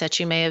beliefs that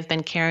you may have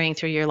been carrying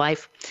through your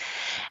life.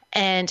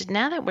 And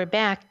now that we're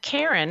back,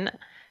 Karen,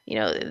 you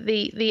know,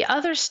 the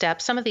other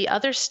steps, some of the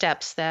other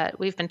steps that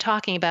we've been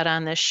talking about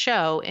on this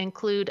show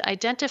include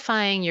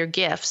identifying your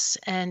gifts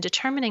and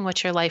determining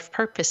what your life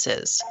purpose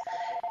is.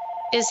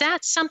 Is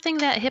that something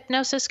that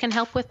hypnosis can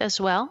help with as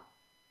well?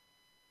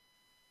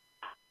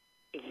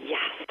 Yes.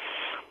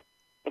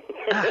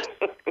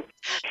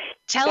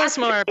 Tell us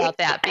more about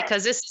that,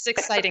 because this is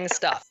exciting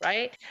stuff,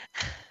 right?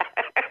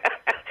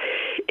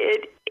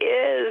 It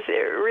is.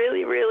 It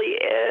really, really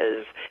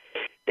is.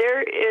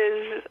 There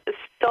is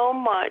so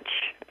much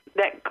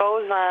that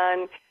goes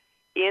on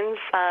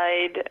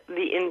inside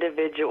the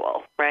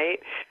individual, right?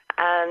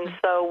 And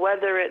so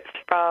whether it's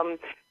from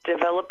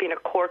developing a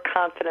core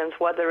confidence,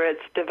 whether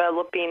it's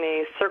developing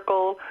a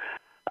circle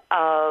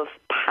of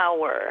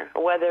power,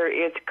 whether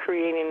it's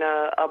creating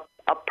a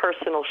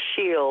personal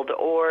shield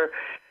or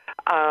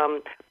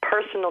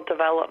personal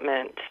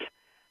development,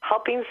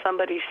 helping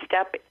somebody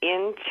step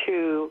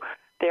into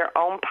their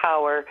own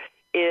power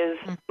is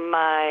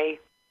my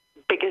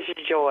biggest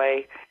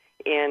joy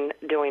in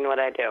doing what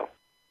I do.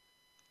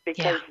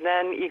 Because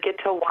then you get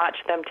to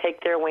watch them take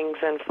their wings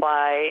and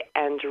fly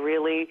and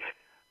really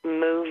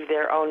move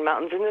their own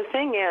mountains. And the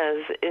thing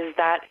is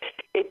that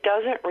it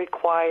doesn't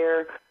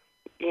require,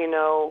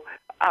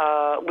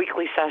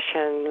 weekly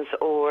sessions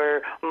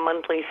or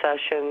monthly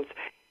sessions.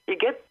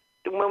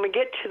 When we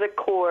get to the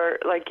core,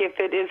 like if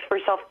it is for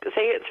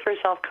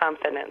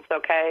self-confidence,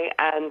 okay,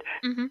 and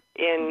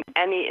in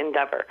any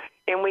endeavor,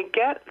 and we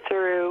get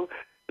through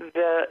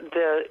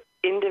the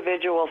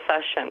individual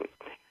session,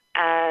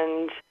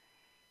 and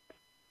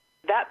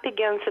that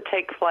begins to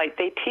take flight.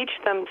 They teach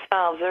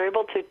themselves, they're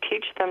able to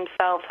teach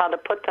themselves how to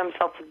put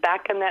themselves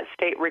back in that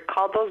state,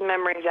 recall those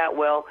memories at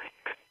will,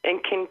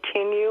 and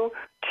continue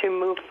to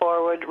move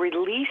forward,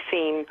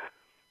 releasing,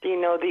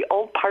 the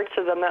old parts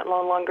of them that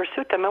no longer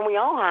suit them. And we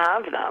all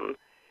have them,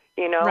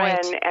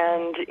 right.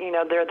 and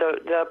they're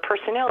the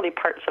personality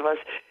parts of us.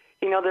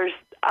 There's,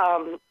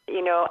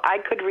 I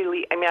could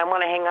really, I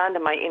want to hang on to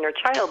my inner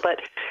child, but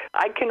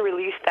I can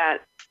release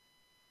that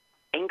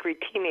angry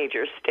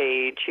teenager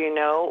stage,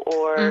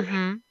 or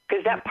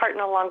because that part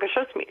no longer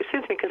suits me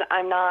because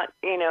I'm not,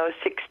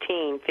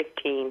 16,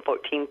 15,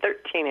 14,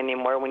 13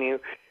 anymore when you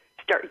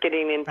start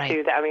getting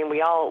into that.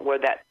 We all were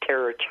that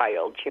terror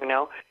child,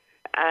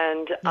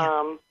 and,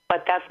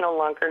 but that's no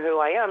longer who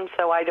I am.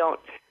 So I don't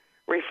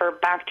refer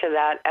back to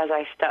that as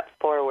I step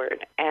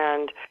forward.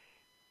 And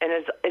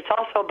it's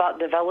also about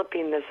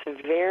developing this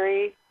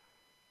very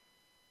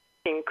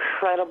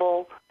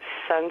incredible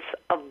sense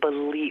of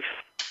belief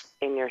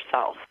in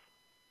yourself,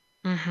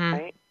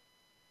 right?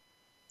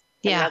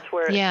 Yeah, and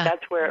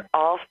that's where it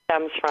all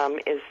stems from,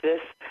 is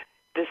this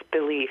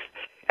belief.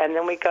 And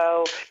then we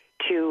go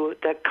to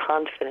the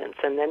confidence,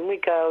 and then we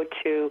go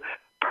to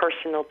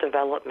personal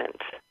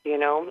development,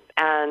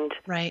 and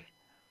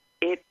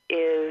it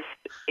is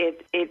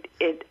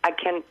I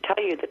can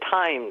tell you the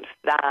times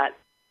that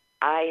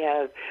I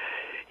have,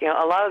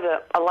 a lot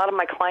of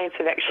my clients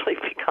have actually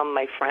become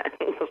my friends.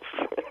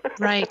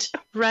 Right.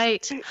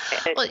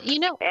 Well,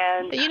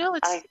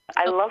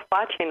 I love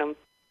watching them.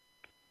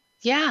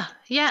 Yeah.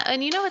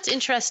 And you know what's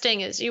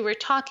interesting is you were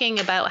talking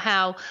about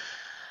how,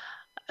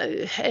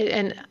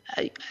 and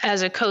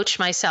as a coach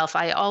myself,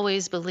 I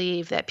always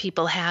believe that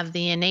people have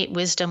the innate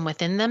wisdom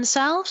within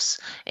themselves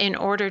in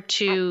order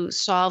to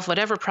solve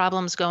whatever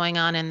problem's going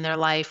on in their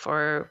life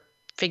or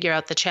figure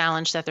out the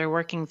challenge that they're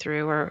working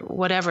through or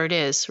whatever it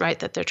is, right,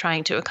 that they're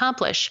trying to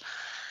accomplish.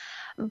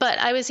 But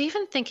I was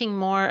even thinking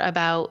more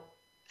about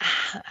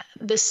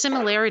the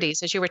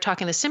similarities, as you were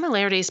talking, the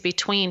similarities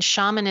between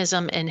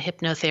shamanism and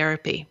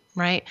hypnotherapy,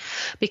 right?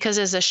 Because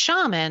as a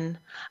shaman,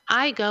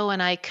 I go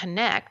and I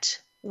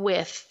connect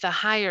with the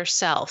higher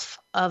self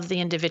of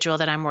the individual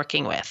that I'm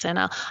working with. And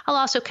I'll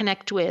also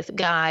connect with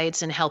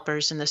guides and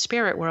helpers in the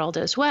spirit world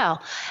as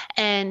well.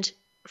 And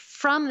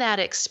from that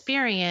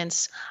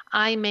experience,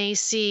 I may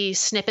see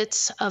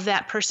snippets of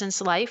that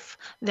person's life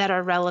that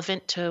are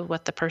relevant to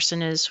what the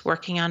person is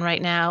working on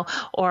right now,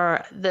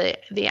 or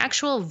the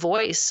actual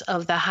voice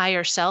of the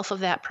higher self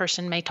of that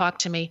person may talk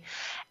to me.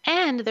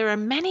 And there are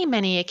many,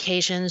 many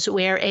occasions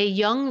where a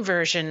young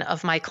version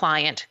of my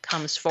client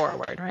comes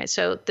forward, right?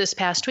 So this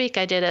past week,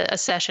 I did a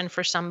session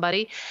for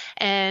somebody,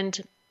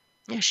 and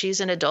she's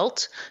an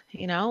adult,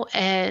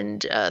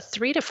 and a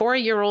 3 to 4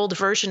 year old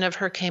version of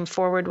her came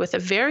forward with a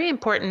very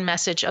important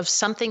message of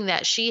something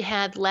that she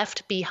had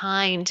left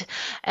behind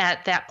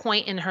at that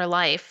point in her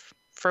life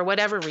for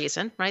whatever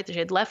reason, right? She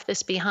had left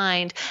this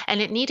behind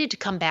and it needed to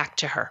come back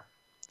to her.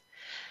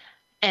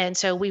 And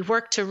so we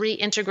worked to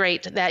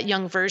reintegrate that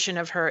young version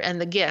of her and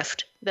the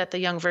gift that the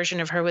young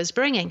version of her was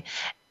bringing.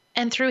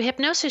 And through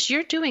hypnosis,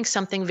 you're doing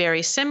something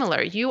very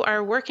similar. You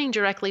are working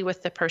directly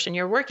with the person.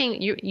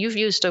 You've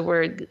used the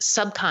word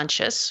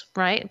subconscious,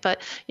 right?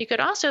 But you could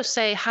also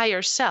say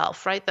higher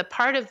self, right? The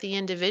part of the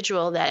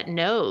individual that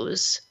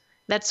knows,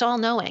 that's all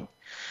knowing,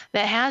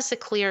 that has a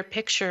clear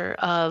picture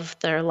of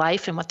their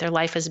life and what their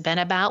life has been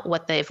about,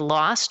 what they've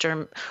lost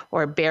or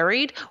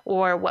buried,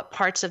 or what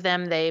parts of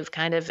them they've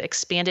kind of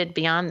expanded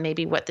beyond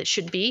maybe what it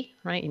should be,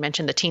 right? You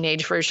mentioned the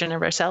teenage version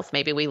of ourselves.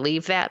 Maybe we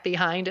leave that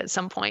behind at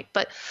some point,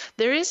 but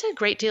there is a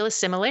great deal of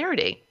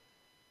similarity.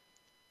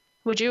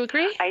 Would you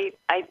agree? I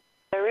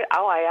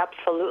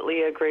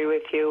absolutely agree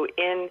with you.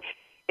 In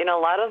a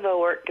lot of the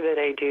work that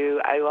I do,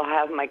 I will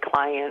have my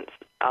clients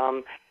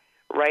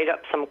write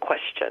up some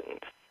questions.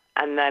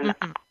 And then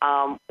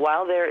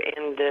while they're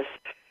in this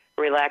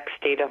relaxed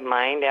state of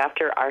mind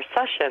after our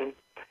session,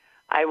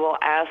 I will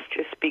ask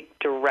to speak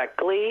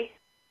directly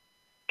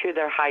to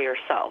their higher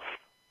self.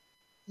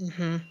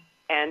 Mm-hmm.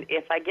 And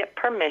if I get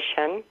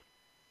permission,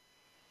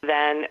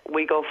 then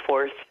we go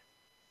forth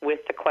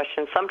with the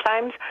question.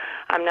 Sometimes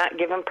I'm not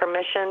given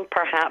permission.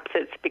 Perhaps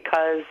it's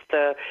because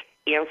the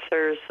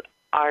answers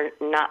are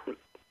not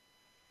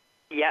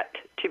yet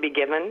to be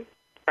given,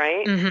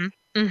 right? Mm-hmm.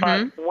 Mm-hmm.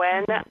 But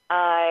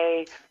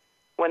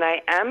when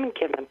I am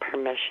given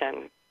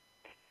permission,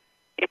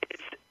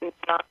 it's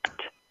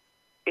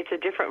a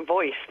different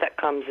voice that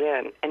comes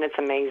in, and it's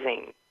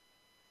amazing.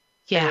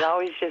 Yeah. And it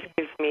always just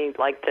gives me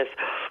like this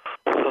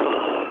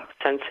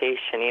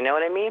sensation, you know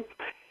what I mean?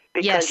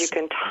 Because you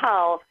can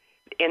tell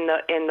in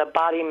the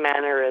body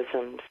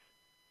mannerisms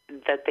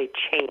that they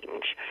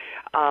change,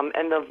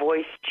 and the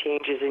voice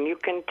changes, and you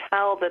can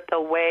tell that the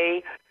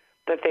way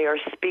that they are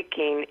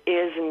speaking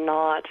is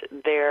not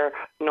their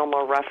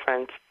normal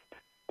reference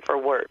for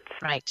words,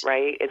 right?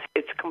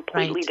 It's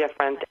completely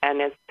different,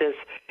 and it's this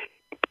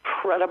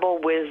incredible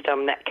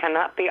wisdom that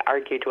cannot be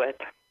argued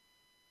with.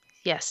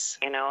 Yes,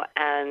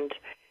 and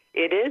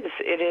it is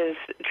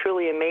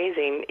truly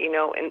amazing,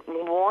 And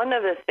one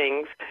of the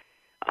things,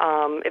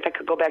 if I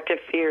could go back to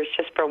fears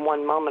just for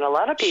one moment, a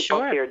lot of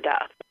people fear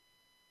death,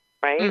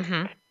 right?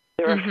 Mm-hmm.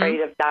 They're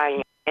afraid of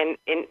dying, and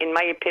in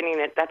my opinion,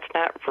 that's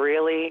not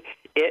really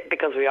it,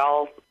 because we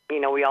all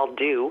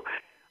do.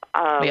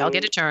 We all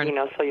get a turn.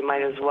 So you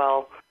might as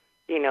well,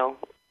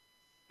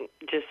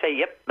 just say,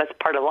 yep, that's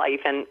part of life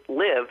and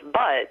live.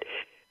 But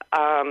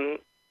I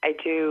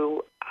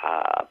do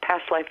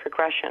past life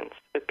regressions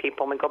with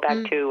people. We go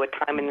back to a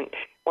time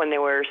when they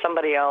were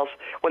somebody else,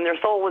 when their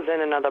soul was in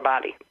another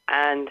body.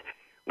 And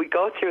we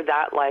go through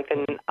that life,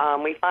 and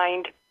we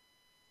find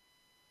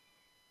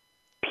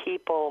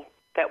people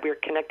that we're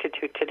connected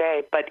to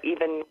today. But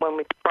even when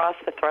we cross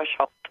the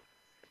threshold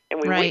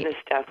and we witness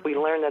death, we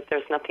learn that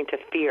there's nothing to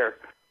fear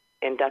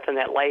in death, and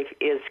that life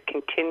is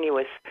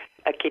continuous,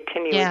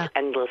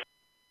 endless.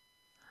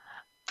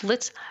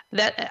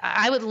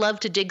 I would love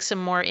to dig some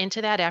more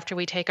into that after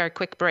we take our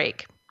quick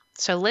break.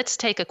 So let's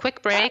take a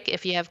quick break.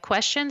 If you have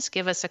questions,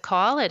 give us a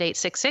call at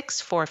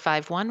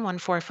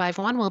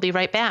 866-451-1451. We'll be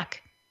right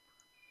back.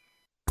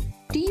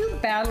 Do you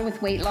battle with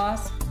weight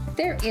loss?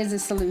 There is a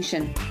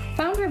solution.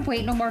 Founder of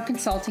Weight No More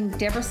Consulting,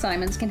 Deborah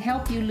Simons, can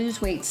help you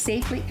lose weight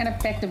safely and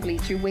effectively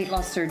through weight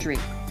loss surgery.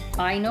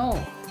 I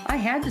know. I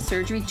had the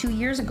surgery 2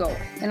 years ago,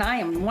 and I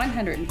am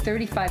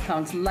 135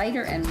 pounds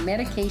lighter and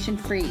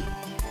medication-free.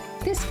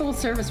 This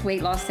full-service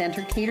weight loss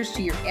center caters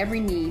to your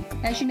every need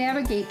as you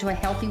navigate to a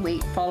healthy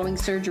weight following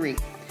surgery.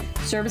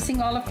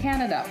 Servicing all of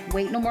Canada,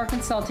 Weight No More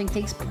Consulting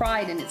takes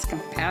pride in its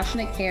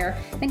compassionate care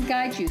and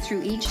guides you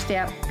through each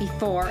step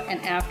before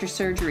and after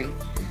surgery.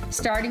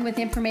 Starting with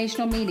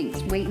informational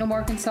meetings, Wait No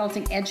More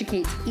Consulting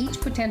educates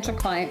each potential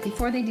client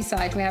before they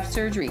decide to have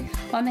surgery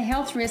on the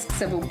health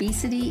risks of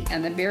obesity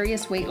and the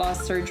various weight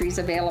loss surgeries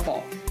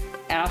available.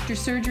 After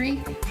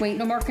surgery, Wait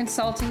No More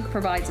Consulting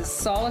provides a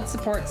solid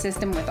support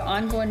system with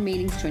ongoing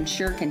meetings to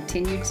ensure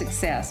continued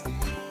success.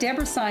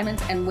 Deborah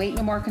Simons and Wait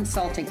No More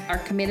Consulting are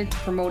committed to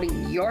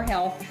promoting your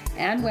health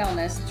and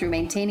wellness through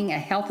maintaining a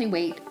healthy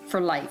weight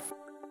for life.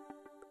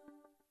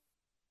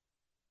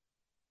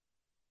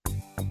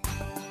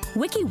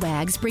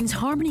 WikiWags brings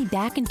harmony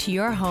back into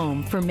your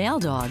home for male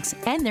dogs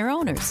and their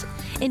owners.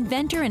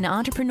 Inventor and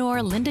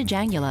entrepreneur Linda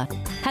Jangula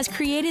has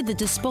created the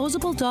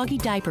disposable doggy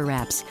diaper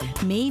wraps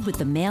made with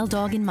the male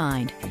dog in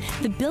mind.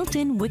 The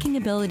built-in wicking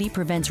ability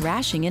prevents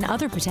rashing and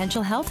other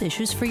potential health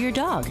issues for your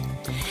dog.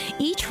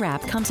 Each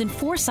wrap comes in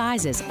 4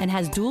 sizes and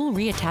has dual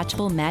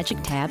reattachable magic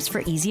tabs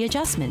for easy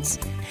adjustments.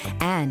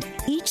 And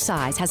each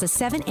size has a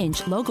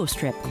 7-inch logo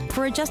strip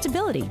for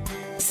adjustability.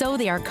 So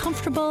they are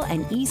comfortable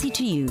and easy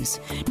to use.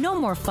 No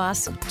more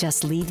fuss,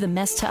 just leave the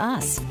mess to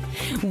us.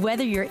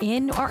 Whether you're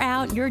in or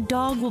out, your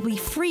dog will be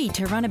free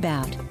to run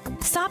about.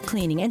 Stop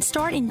cleaning and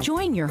start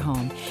enjoying your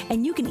home,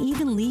 and you can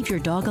even leave your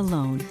dog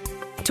alone.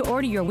 To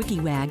order your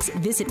WikiWags,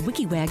 visit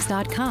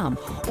wikiwags.com,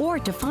 or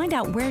to find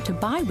out where to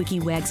buy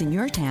WikiWags in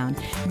your town,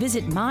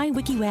 visit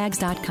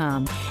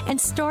mywikiwags.com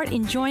and start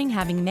enjoying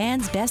having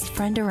man's best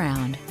friend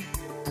around.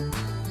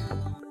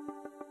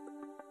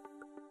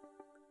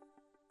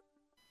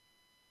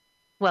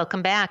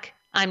 Welcome back.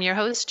 I'm your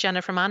host,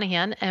 Jennifer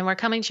Monahan, and we're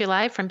coming to you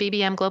live from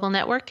BBM Global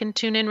Network and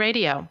TuneIn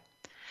Radio.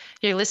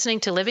 You're listening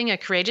to Living a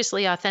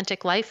Courageously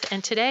Authentic Life,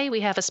 and today we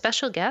have a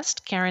special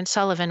guest, Karen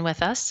Sullivan,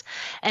 with us,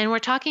 and we're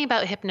talking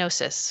about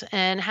hypnosis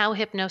and how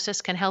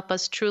hypnosis can help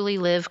us truly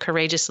live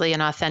courageously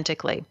and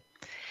authentically.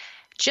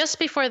 Just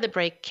before the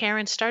break,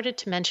 Karen started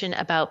to mention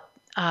about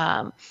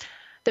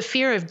the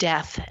fear of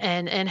death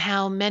and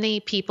how many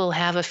people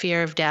have a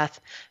fear of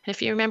death. And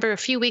if you remember, a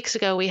few weeks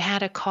ago, we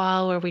had a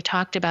call where we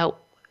talked about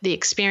the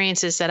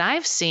experiences that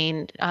I've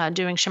seen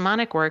doing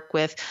shamanic work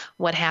with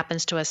what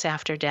happens to us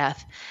after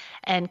death.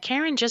 And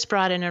Karen just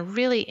brought in a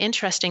really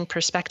interesting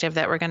perspective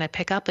that we're going to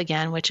pick up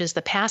again, which is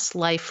the past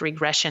life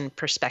regression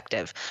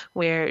perspective,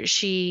 where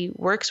she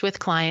works with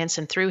clients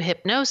and through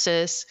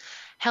hypnosis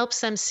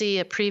helps them see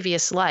a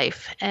previous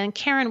life. And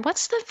Karen,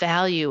 what's the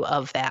value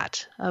of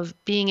that, of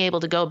being able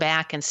to go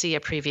back and see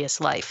a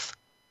previous life?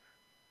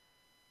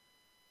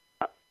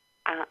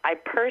 I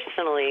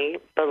personally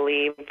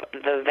believe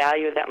the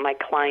value that my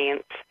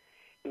clients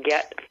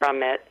get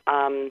from it,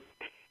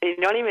 you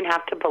don't even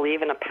have to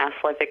believe in a past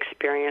life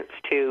experience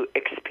to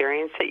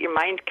experience it. Your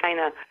mind kind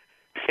of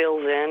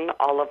fills in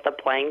all of the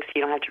blanks.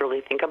 You don't have to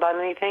really think about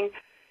anything.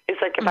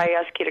 It's like if I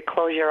ask you to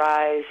close your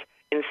eyes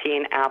and see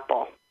an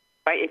apple,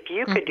 right? If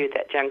you could do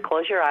that, Jen,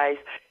 close your eyes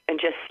and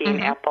just see an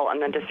apple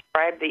and then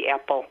describe the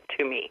apple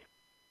to me.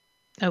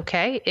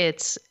 Okay,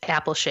 it's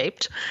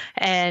apple-shaped,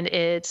 and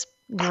it's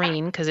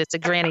green because it's a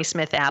Granny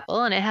Smith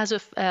apple, and it has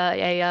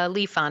a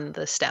leaf on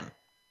the stem.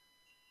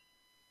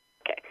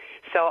 Okay,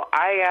 so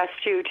I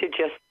asked you to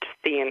just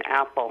see an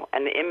apple,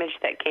 and the image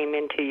that came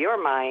into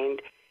your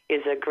mind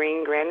is a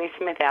green Granny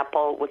Smith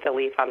apple with a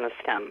leaf on the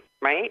stem,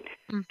 right?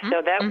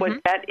 So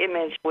that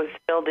image was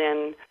filled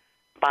in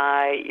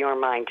by your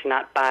mind,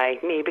 not by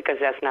me, because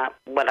that's not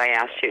what I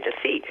asked you to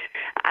see.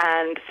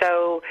 And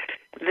so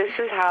this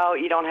is how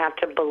you don't have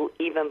to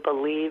even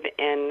believe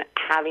in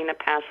having a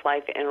past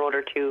life in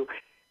order to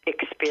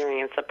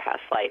experience a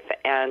past life.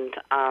 And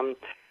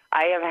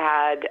I have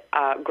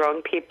had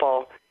grown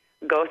people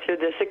go through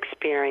this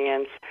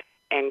experience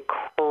and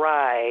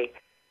cry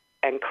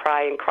and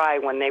cry and cry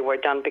when they were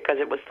done, because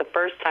it was the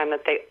first time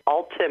that they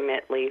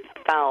ultimately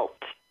felt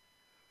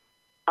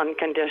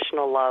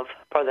unconditional love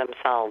for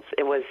themselves.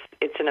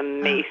 It's an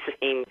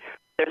amazing,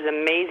 there's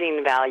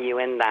amazing value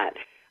in that.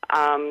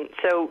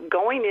 So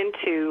going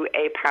into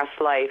a past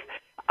life,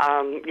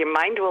 your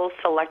mind will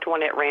select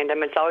one at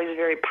random. It's always a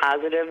very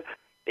positive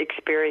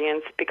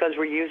experience because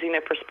we're using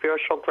it for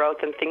spiritual growth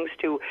and things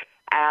to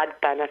add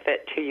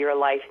benefit to your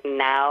life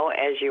now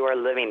as you are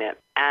living it.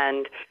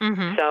 And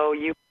so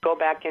you go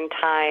back in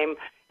time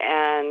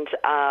and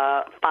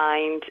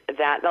find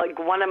that, like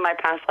one of my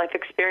past life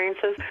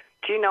experiences,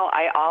 do you know,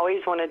 I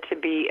always wanted to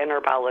be an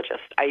herbologist.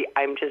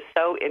 I'm just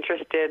so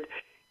interested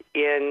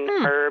in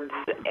herbs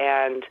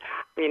and,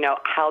 you know,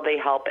 how they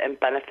help and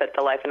benefit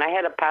the life. And I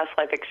had a past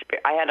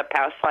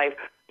life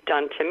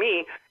done to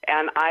me,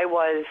 and I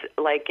was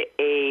like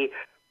a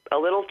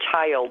little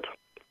child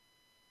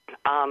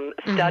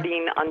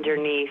studying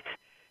underneath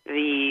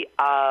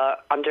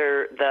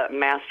under the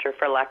master,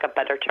 for lack of a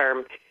better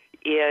term,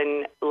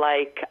 in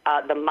like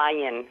the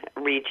Mayan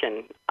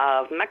region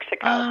of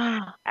Mexico.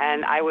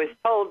 And I was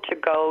told to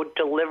go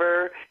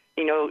deliver,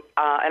 you know,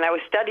 and I was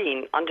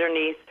studying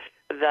underneath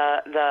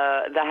the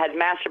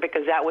headmaster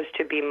because that was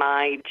to be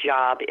my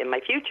job in my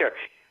future.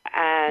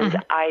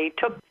 And I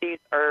took these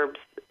herbs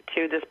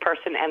to this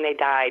person and they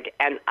died.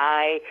 And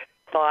I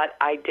thought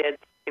I did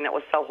something that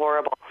was so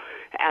horrible.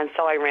 And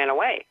so I ran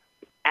away.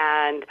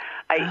 And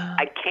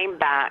I came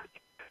back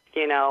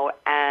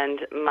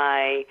and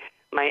my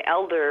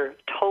elder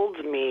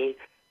told me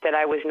that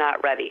I was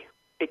not ready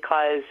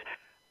because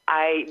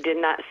I did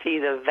not see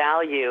the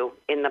value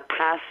in the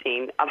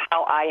passing of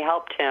how I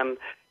helped him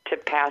to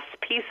pass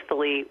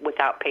peacefully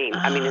without pain.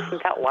 I mean,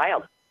 isn't that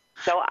wild?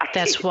 So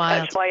that's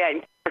wild. That's why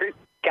I never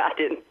got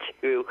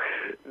into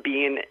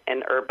being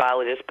an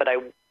herbologist, but I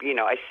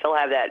still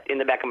have that in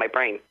the back of my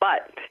brain.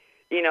 But,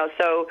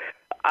 so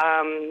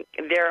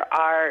there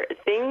are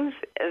things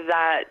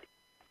that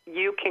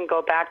you can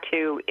go back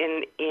to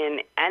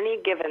in any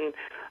given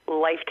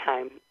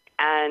lifetime,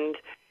 and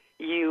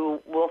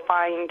you will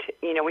find,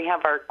 we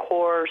have our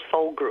core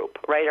soul group,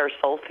 right, our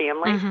soul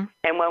family,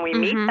 and when we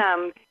meet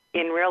them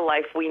in real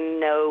life, we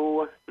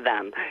know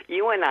them.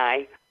 You and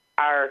I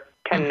are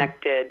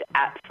connected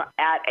at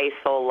a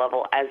soul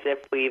level as if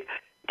we've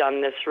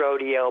done this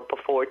rodeo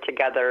before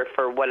together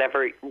for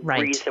whatever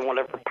reason,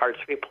 whatever parts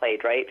we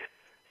played, right?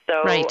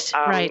 So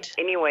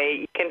anyway,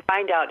 you can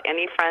find out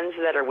any friends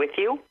that are with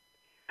you.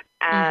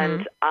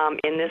 And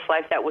in this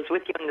life that was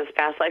with you in this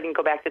past life, you can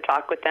go back to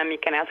talk with them. You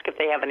can ask if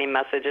they have any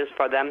messages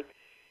for them.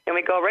 And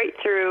we go right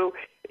through,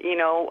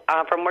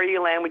 from where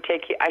you land,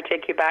 I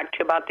take you back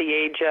to about the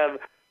age of,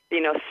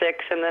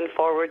 6, and then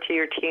forward to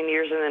your teen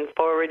years, and then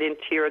forward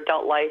into your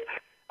adult life.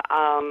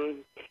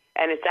 And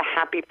it's a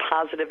happy,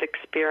 positive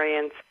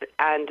experience.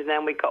 And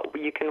then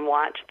you can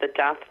watch the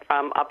death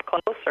from up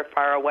close or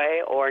far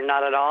away or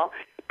not at all.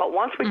 But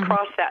once we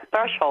cross that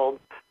threshold,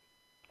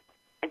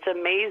 it's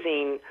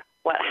amazing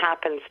what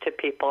happens to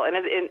people. And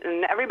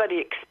everybody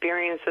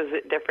experiences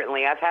it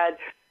differently. I've had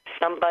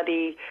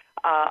somebody,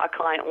 a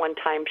client one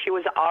time, she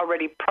was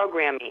already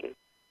programming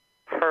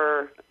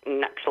her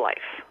next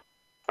life,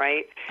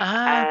 right?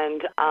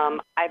 And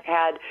I've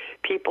had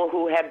people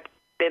who have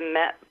been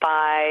met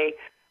by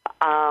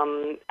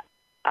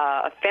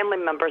family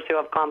members who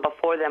have gone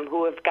before them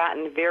who have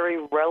gotten very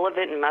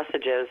relevant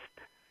messages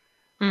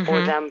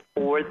for them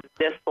for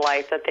this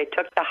life that they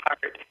took to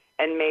heart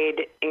and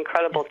made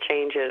incredible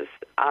changes.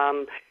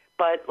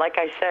 But like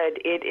I said,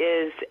 it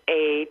is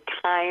a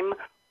time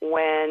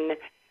when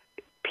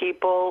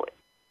people,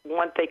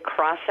 once they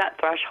cross that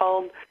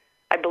threshold,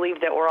 I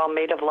believe that we're all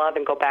made of love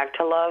and go back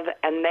to love,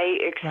 and they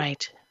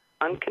experience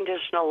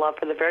unconditional love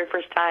for the very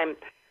first time.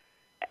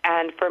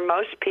 And for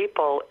most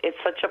people, it's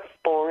such a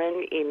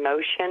foreign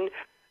emotion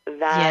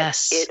that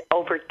it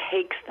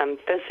overtakes them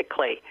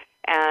physically.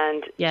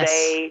 And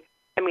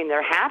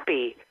they're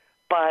happy,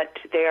 but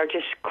they are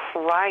just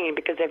crying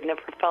because they've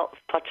never felt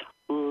such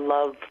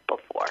love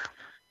before.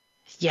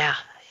 Yeah.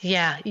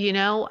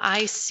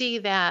 I see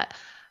that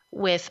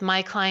with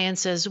my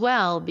clients as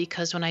well,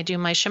 because when I do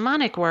my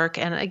shamanic work,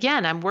 and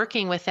again, I'm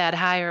working with that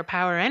higher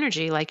power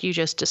energy like you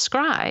just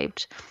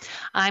described,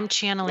 I'm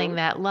channeling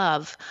that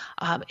love.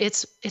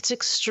 It's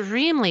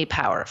extremely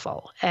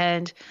powerful.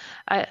 And,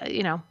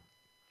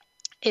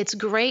 it's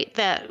great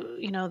that,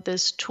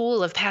 this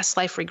tool of past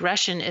life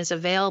regression is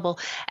available.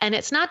 And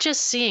it's not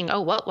just seeing,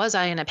 what was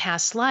I in a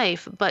past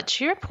life? But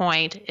to your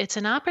point, it's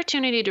an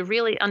opportunity to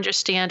really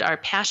understand our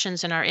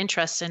passions and our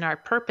interests and our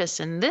purpose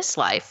in this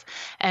life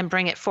and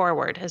bring it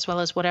forward, as well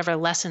as whatever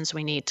lessons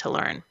we need to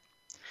learn.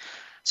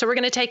 So we're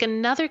going to take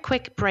another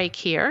quick break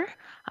here.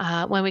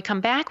 When we come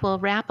back, we'll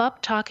wrap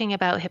up talking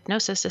about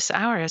hypnosis. This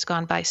hour has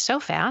gone by so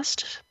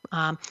fast.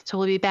 So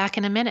we'll be back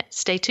in a minute.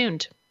 Stay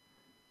tuned.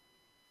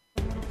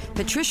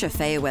 Patricia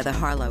Fayerweather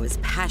Harlow is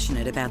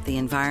passionate about the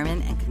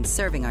environment and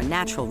conserving our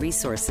natural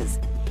resources.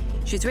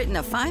 She's written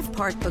a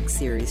 5-part book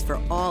series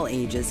for all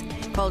ages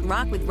called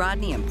Rock with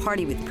Rodney and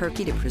Party with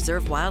Perky to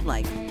Preserve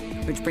Wildlife,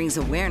 which brings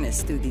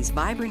awareness through these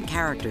vibrant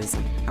characters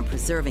on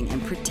preserving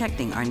and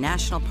protecting our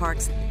national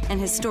parks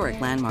and historic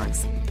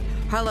landmarks.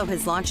 Harlow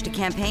has launched a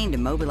campaign to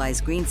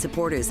mobilize green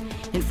supporters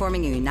in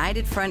forming a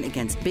united front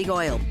against big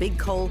oil, big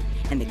coal,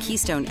 and the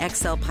Keystone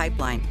XL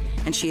pipeline,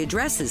 and she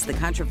addresses the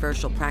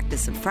controversial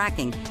practice of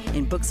fracking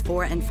in books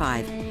 4 and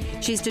 5.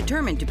 She's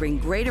determined to bring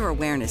greater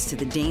awareness to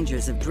the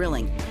dangers of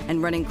drilling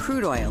and running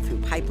crude oil through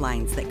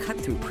pipelines that cut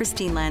through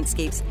pristine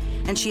landscapes,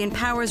 and she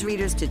empowers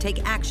readers to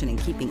take action in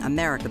keeping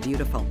America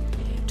beautiful.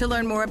 To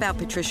learn more about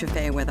Patricia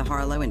Fayerweather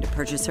Harlow and to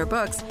purchase her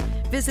books,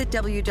 visit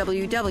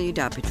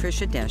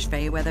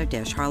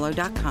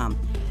www.patricia-fayerweather-harlow.com.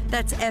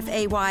 That's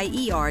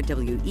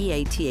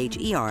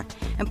FAYERWEATHER,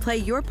 and play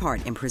your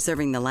part in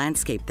preserving the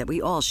landscape that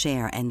we all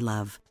share and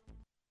love.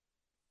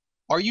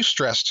 Are you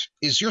stressed?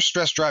 Is your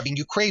stress driving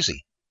you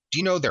crazy? Do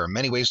you know there are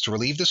many ways to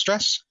relieve the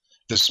stress?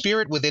 The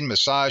Spirit Within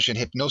Massage and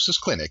Hypnosis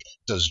Clinic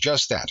does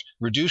just that.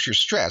 Reduce your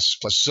stress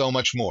plus so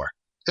much more.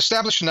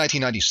 Established in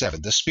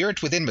 1997, the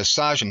Spirit Within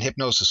Massage and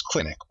Hypnosis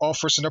Clinic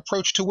offers an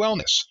approach to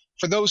wellness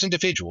for those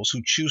individuals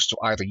who choose to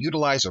either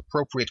utilize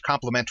appropriate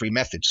complementary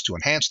methods to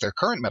enhance their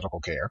current medical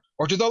care,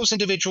 or to those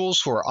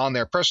individuals who are on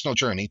their personal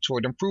journey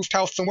toward improved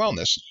health and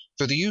wellness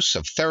through the use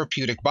of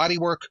therapeutic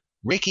bodywork,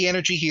 Reiki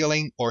energy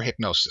healing, or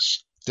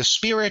hypnosis. The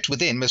Spirit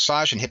Within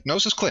Massage and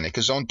Hypnosis Clinic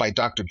is owned by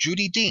Dr.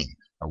 Judy Dean,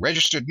 a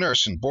registered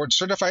nurse and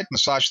board-certified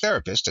massage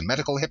therapist and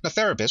medical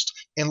hypnotherapist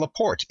in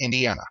LaPorte,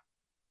 Indiana.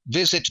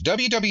 Visit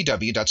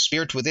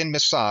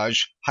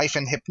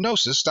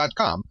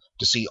www.spiritwithinmassage-hypnosis.com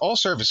to see all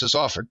services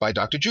offered by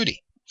Dr.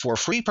 Judy. For a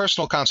free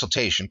personal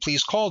consultation,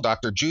 please call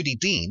Dr. Judy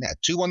Dean at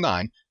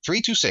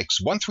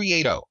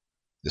 219-326-1380.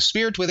 The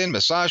Spirit Within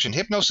Massage and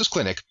Hypnosis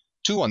Clinic,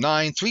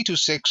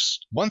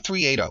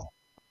 219-326-1380.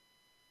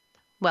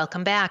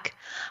 Welcome back.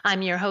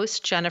 I'm your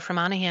host, Jennifer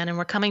Monahan, and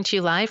we're coming to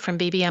you live from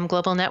BBM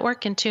Global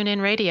Network and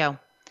TuneIn Radio.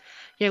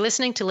 You're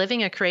listening to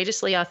Living a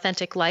Courageously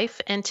Authentic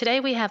Life, and today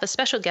we have a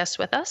special guest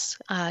with us,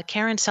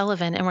 Karen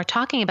Sullivan, and we're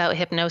talking about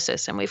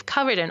hypnosis. And we've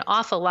covered an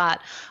awful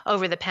lot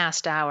over the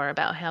past hour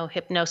about how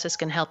hypnosis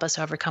can help us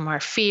overcome our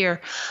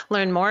fear,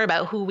 learn more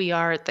about who we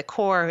are at the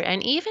core,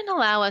 and even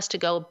allow us to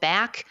go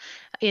back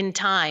in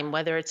time,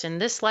 whether it's in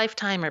this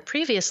lifetime or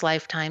previous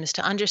lifetimes,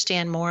 to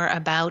understand more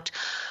about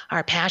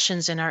our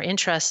passions and our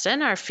interests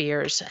and our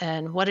fears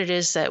and what it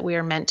is that we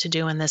are meant to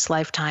do in this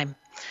lifetime.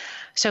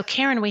 So,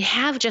 Karen, we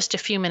have just a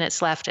few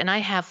minutes left, and I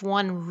have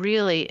one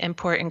really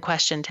important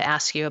question to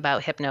ask you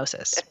about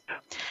hypnosis.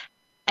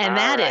 And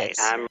that is,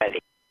 I'm ready.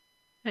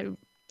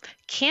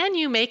 Can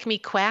you make me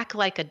quack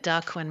like a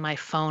duck when my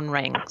phone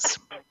rings?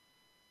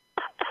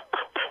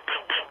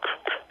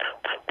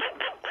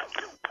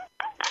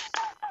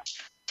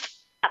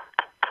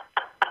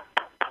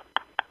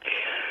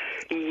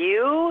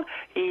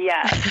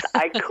 Yes,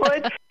 I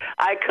could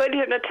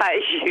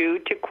hypnotize you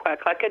to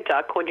quack like a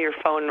duck when your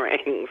phone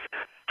rings.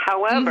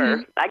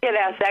 However, I get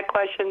asked that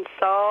question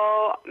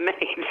so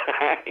many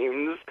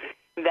times,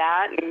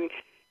 that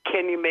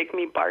can you make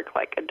me bark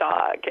like a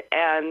dog?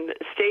 And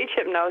stage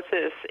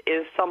hypnosis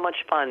is so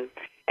much fun.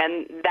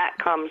 And that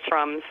comes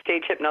from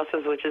stage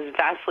hypnosis, which is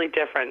vastly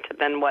different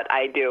than what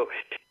I do.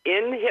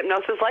 In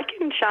hypnosis, like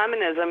in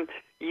shamanism,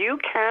 you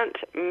can't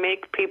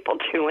make people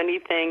do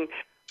anything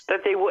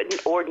that they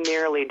wouldn't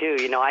ordinarily do.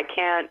 You know, I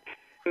can't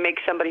make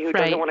somebody who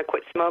doesn't want to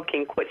quit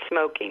smoking,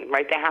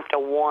 right? They have to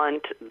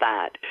want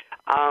that.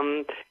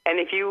 And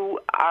if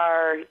you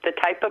are the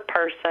type of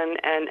person,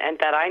 and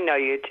that I know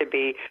you to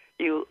be,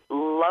 you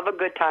love a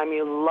good time,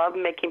 you love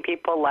making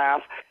people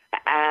laugh,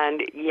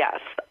 and yes,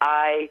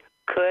 I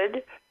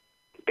could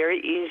very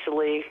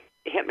easily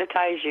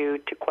hypnotize you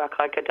to quack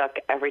like a duck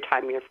every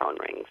time your phone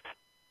rings.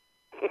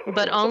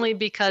 But only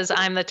because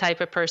I'm the type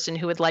of person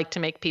who would like to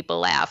make people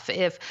laugh.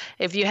 If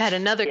you had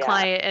another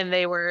client and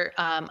they were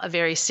a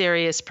very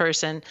serious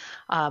person,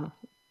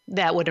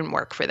 that wouldn't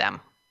work for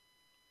them.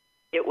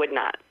 It would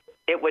not.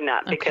 It would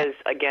not, because,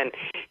 again,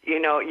 you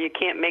know, you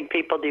can't make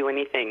people do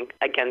anything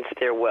against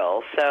their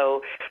will.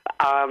 So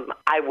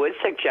I would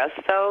suggest,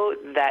 though,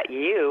 that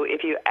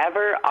if you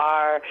ever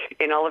are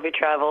in all of your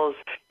travels,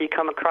 you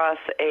come across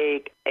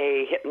a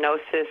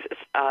hypnosis,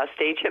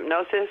 stage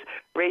hypnosis,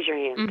 raise your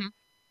hand. Mm-hmm.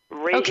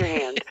 Raise your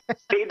hand.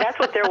 See, that's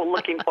what they're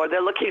looking for.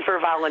 They're looking for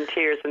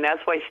volunteers, and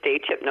that's why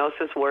stage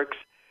hypnosis works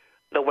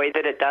the way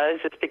that it does.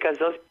 It's because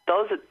those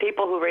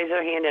people who raise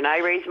their hand, and I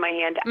raise my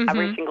hand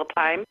every single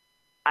time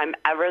I'm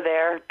ever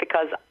there,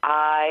 because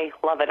I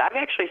love it. I've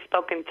actually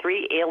spoken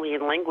 3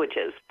 alien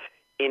languages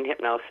in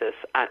hypnosis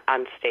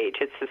on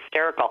stage. It's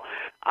hysterical.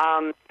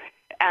 And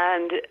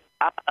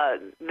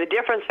the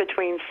difference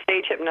between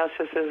stage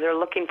hypnosis is they're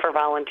looking for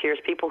volunteers,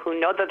 people who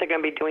know that they're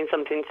going to be doing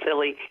something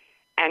silly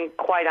and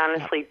quite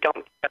honestly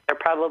don't. They're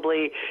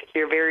probably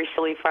your very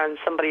silly friends,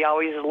 somebody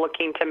always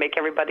looking to make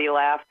everybody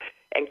laugh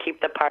and keep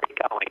the party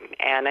going.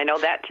 And I know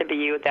that to be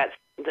you. That's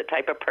the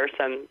type of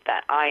person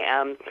that I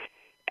am.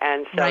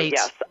 And so,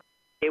 yes,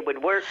 it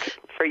would work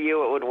for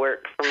you. It would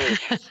work for me.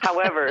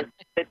 However,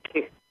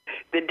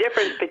 the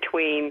difference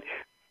between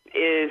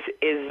is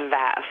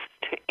vast.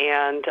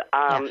 And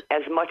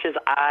as much as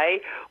I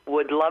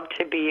would love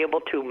to be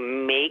able to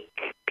make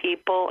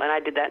people, and I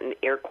did that in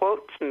air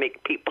quotes,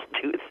 make people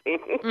do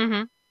things,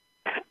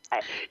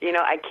 I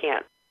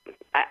can't.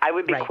 I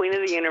would be queen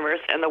of the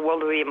universe, and the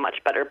world would be a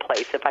much better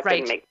place if I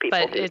could make people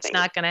do things. But it's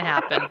not going to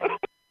happen.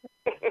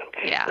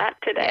 Not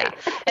today.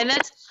 And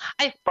that's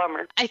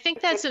bummer. I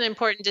think that's an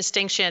important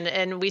distinction.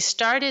 And we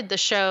started the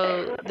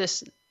show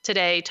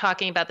today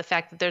talking about the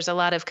fact that there's a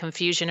lot of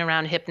confusion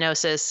around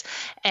hypnosis,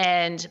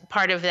 and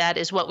part of that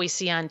is what we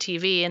see on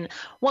TV. And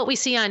what we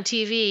see on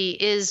TV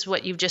is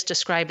what you've just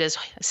described as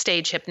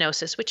stage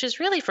hypnosis, which is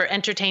really for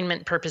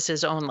entertainment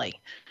purposes only.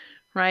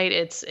 Right?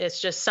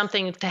 It's just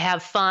something to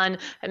have fun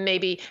and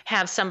maybe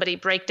have somebody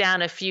break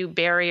down a few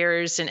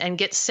barriers and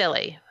get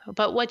silly.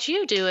 But what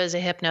you do as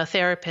a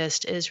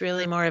hypnotherapist is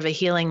really more of a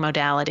healing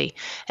modality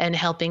and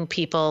helping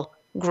people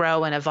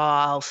grow and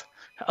evolve,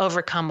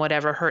 overcome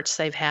whatever hurts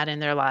they've had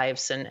in their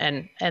lives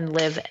and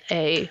live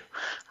a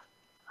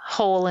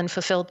whole and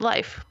fulfilled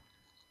life.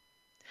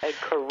 A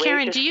courageously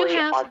Karen, do you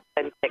have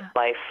authentic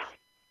life?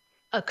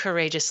 A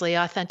courageously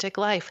authentic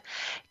life.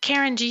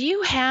 Karen, do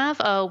you have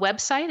a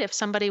website if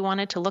somebody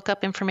wanted to look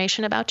up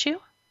information about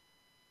you?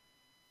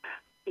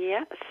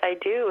 Yes, I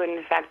do.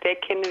 In fact, they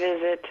can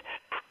visit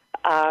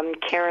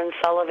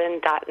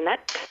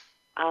KarenSullivan.net,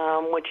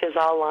 which is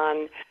all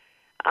on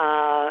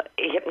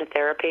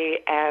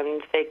hypnotherapy,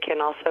 and they can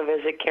also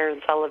visit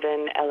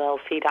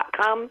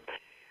KarenSullivanLLC.com,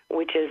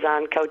 which is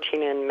on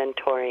coaching and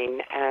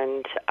mentoring.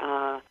 And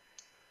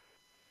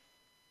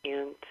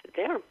And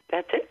there,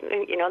 that's it.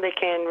 You know, they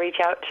can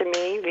reach out to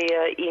me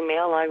via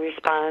email. I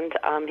respond.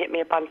 Hit me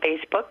up on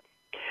Facebook.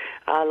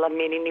 I love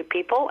meeting new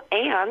people,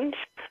 and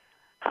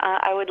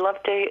I would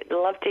love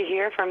to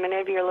hear from any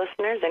of your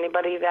listeners.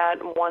 Anybody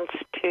that wants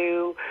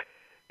to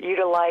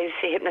utilize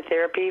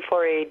hypnotherapy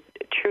for a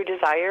true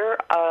desire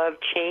of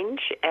change,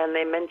 and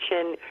they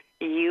mention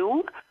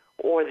you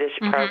or this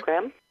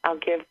program, I'll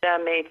give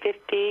them a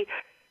 $50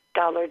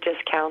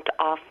 discount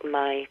off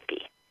my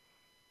fee.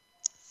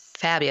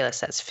 Fabulous.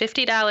 That's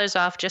 $50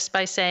 off just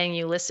by saying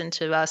you listen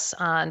to us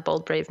on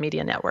Bold Brave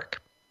Media Network.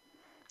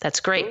 That's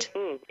great.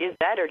 Use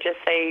that or just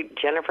say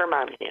Jennifer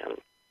Monahan.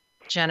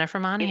 Jennifer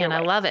Monahan. I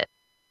love it.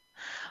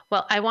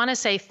 Well, I want to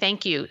say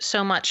thank you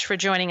so much for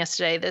joining us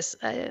today.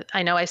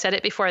 I know I said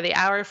it before, the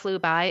hour flew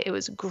by. It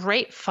was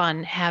great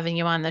fun having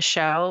you on the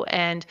show,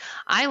 and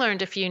I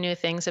learned a few new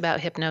things about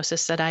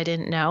hypnosis that I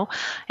didn't know,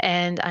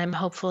 and I'm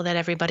hopeful that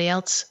everybody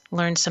else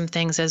learned some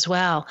things as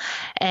well.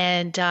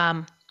 And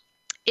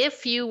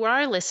if you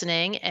are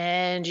listening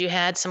and you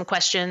had some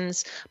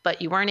questions,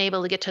 but you weren't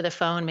able to get to the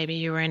phone, maybe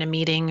you were in a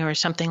meeting or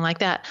something like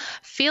that,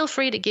 feel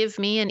free to give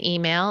me an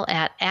email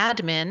at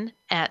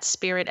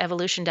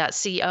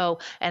admin@spiritevolution.co,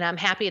 and I'm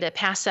happy to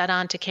pass that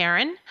on to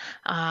Karen.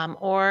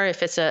 Or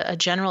if it's a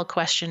general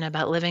question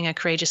about living a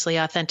courageously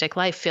authentic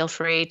life, feel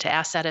free to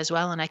ask that as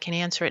well, and I can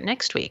answer it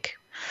next week.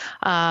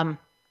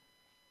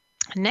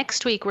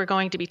 Next week, we're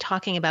going to be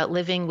talking about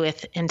living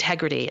with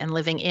integrity and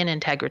living in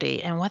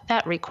integrity and what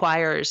that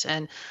requires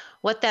and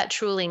what that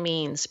truly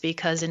means,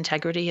 because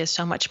integrity is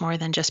so much more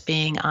than just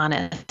being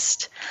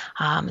honest.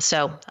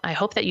 So I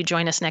hope that you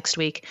join us next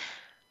week.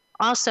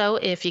 Also,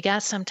 if you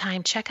got some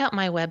time, check out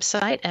my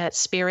website at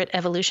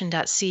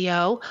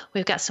spiritevolution.co.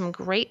 We've got some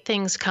great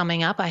things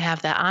coming up. I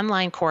have that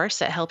online course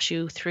that helps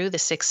you through the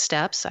 6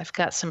 steps. I've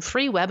got some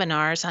free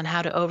webinars on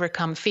how to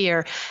overcome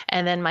fear.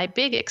 And then my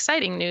big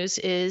exciting news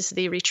is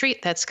the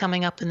retreat that's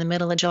coming up in the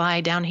middle of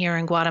July down here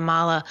in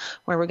Guatemala,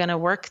 where we're going to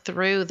work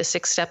through the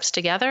 6 steps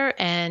together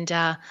and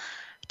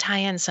tie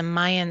in some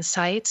Mayan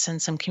sites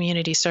and some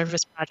community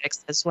service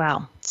projects as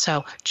well.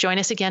 So join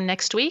us again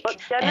next week,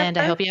 and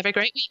I hope you have a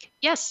great week.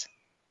 Yes.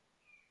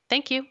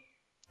 Thank you.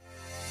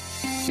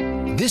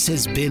 This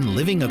has been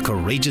Living a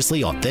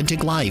Courageously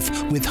Authentic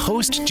Life with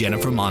host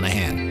Jennifer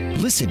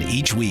Monahan. Listen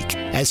each week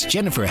as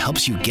Jennifer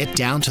helps you get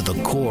down to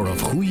the core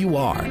of who you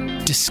are,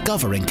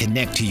 discover and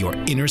connect to your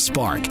inner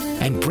spark,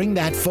 and bring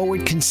that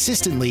forward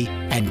consistently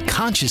and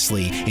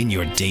consciously in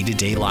your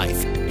day-to-day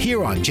life.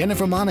 Here on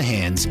Jennifer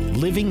Monahan's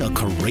Living a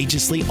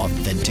Courageously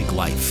Authentic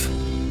Life.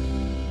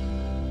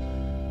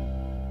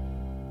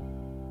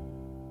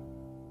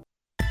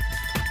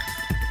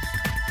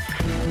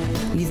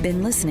 You've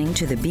been listening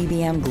to the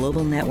BBM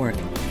Global Network.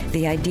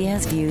 The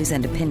ideas, views,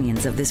 and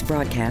opinions of this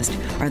broadcast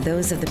are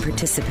those of the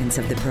participants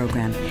of the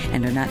program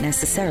and are not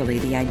necessarily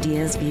the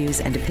ideas, views,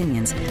 and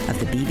opinions of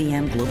the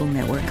BBM Global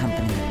Network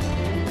Company.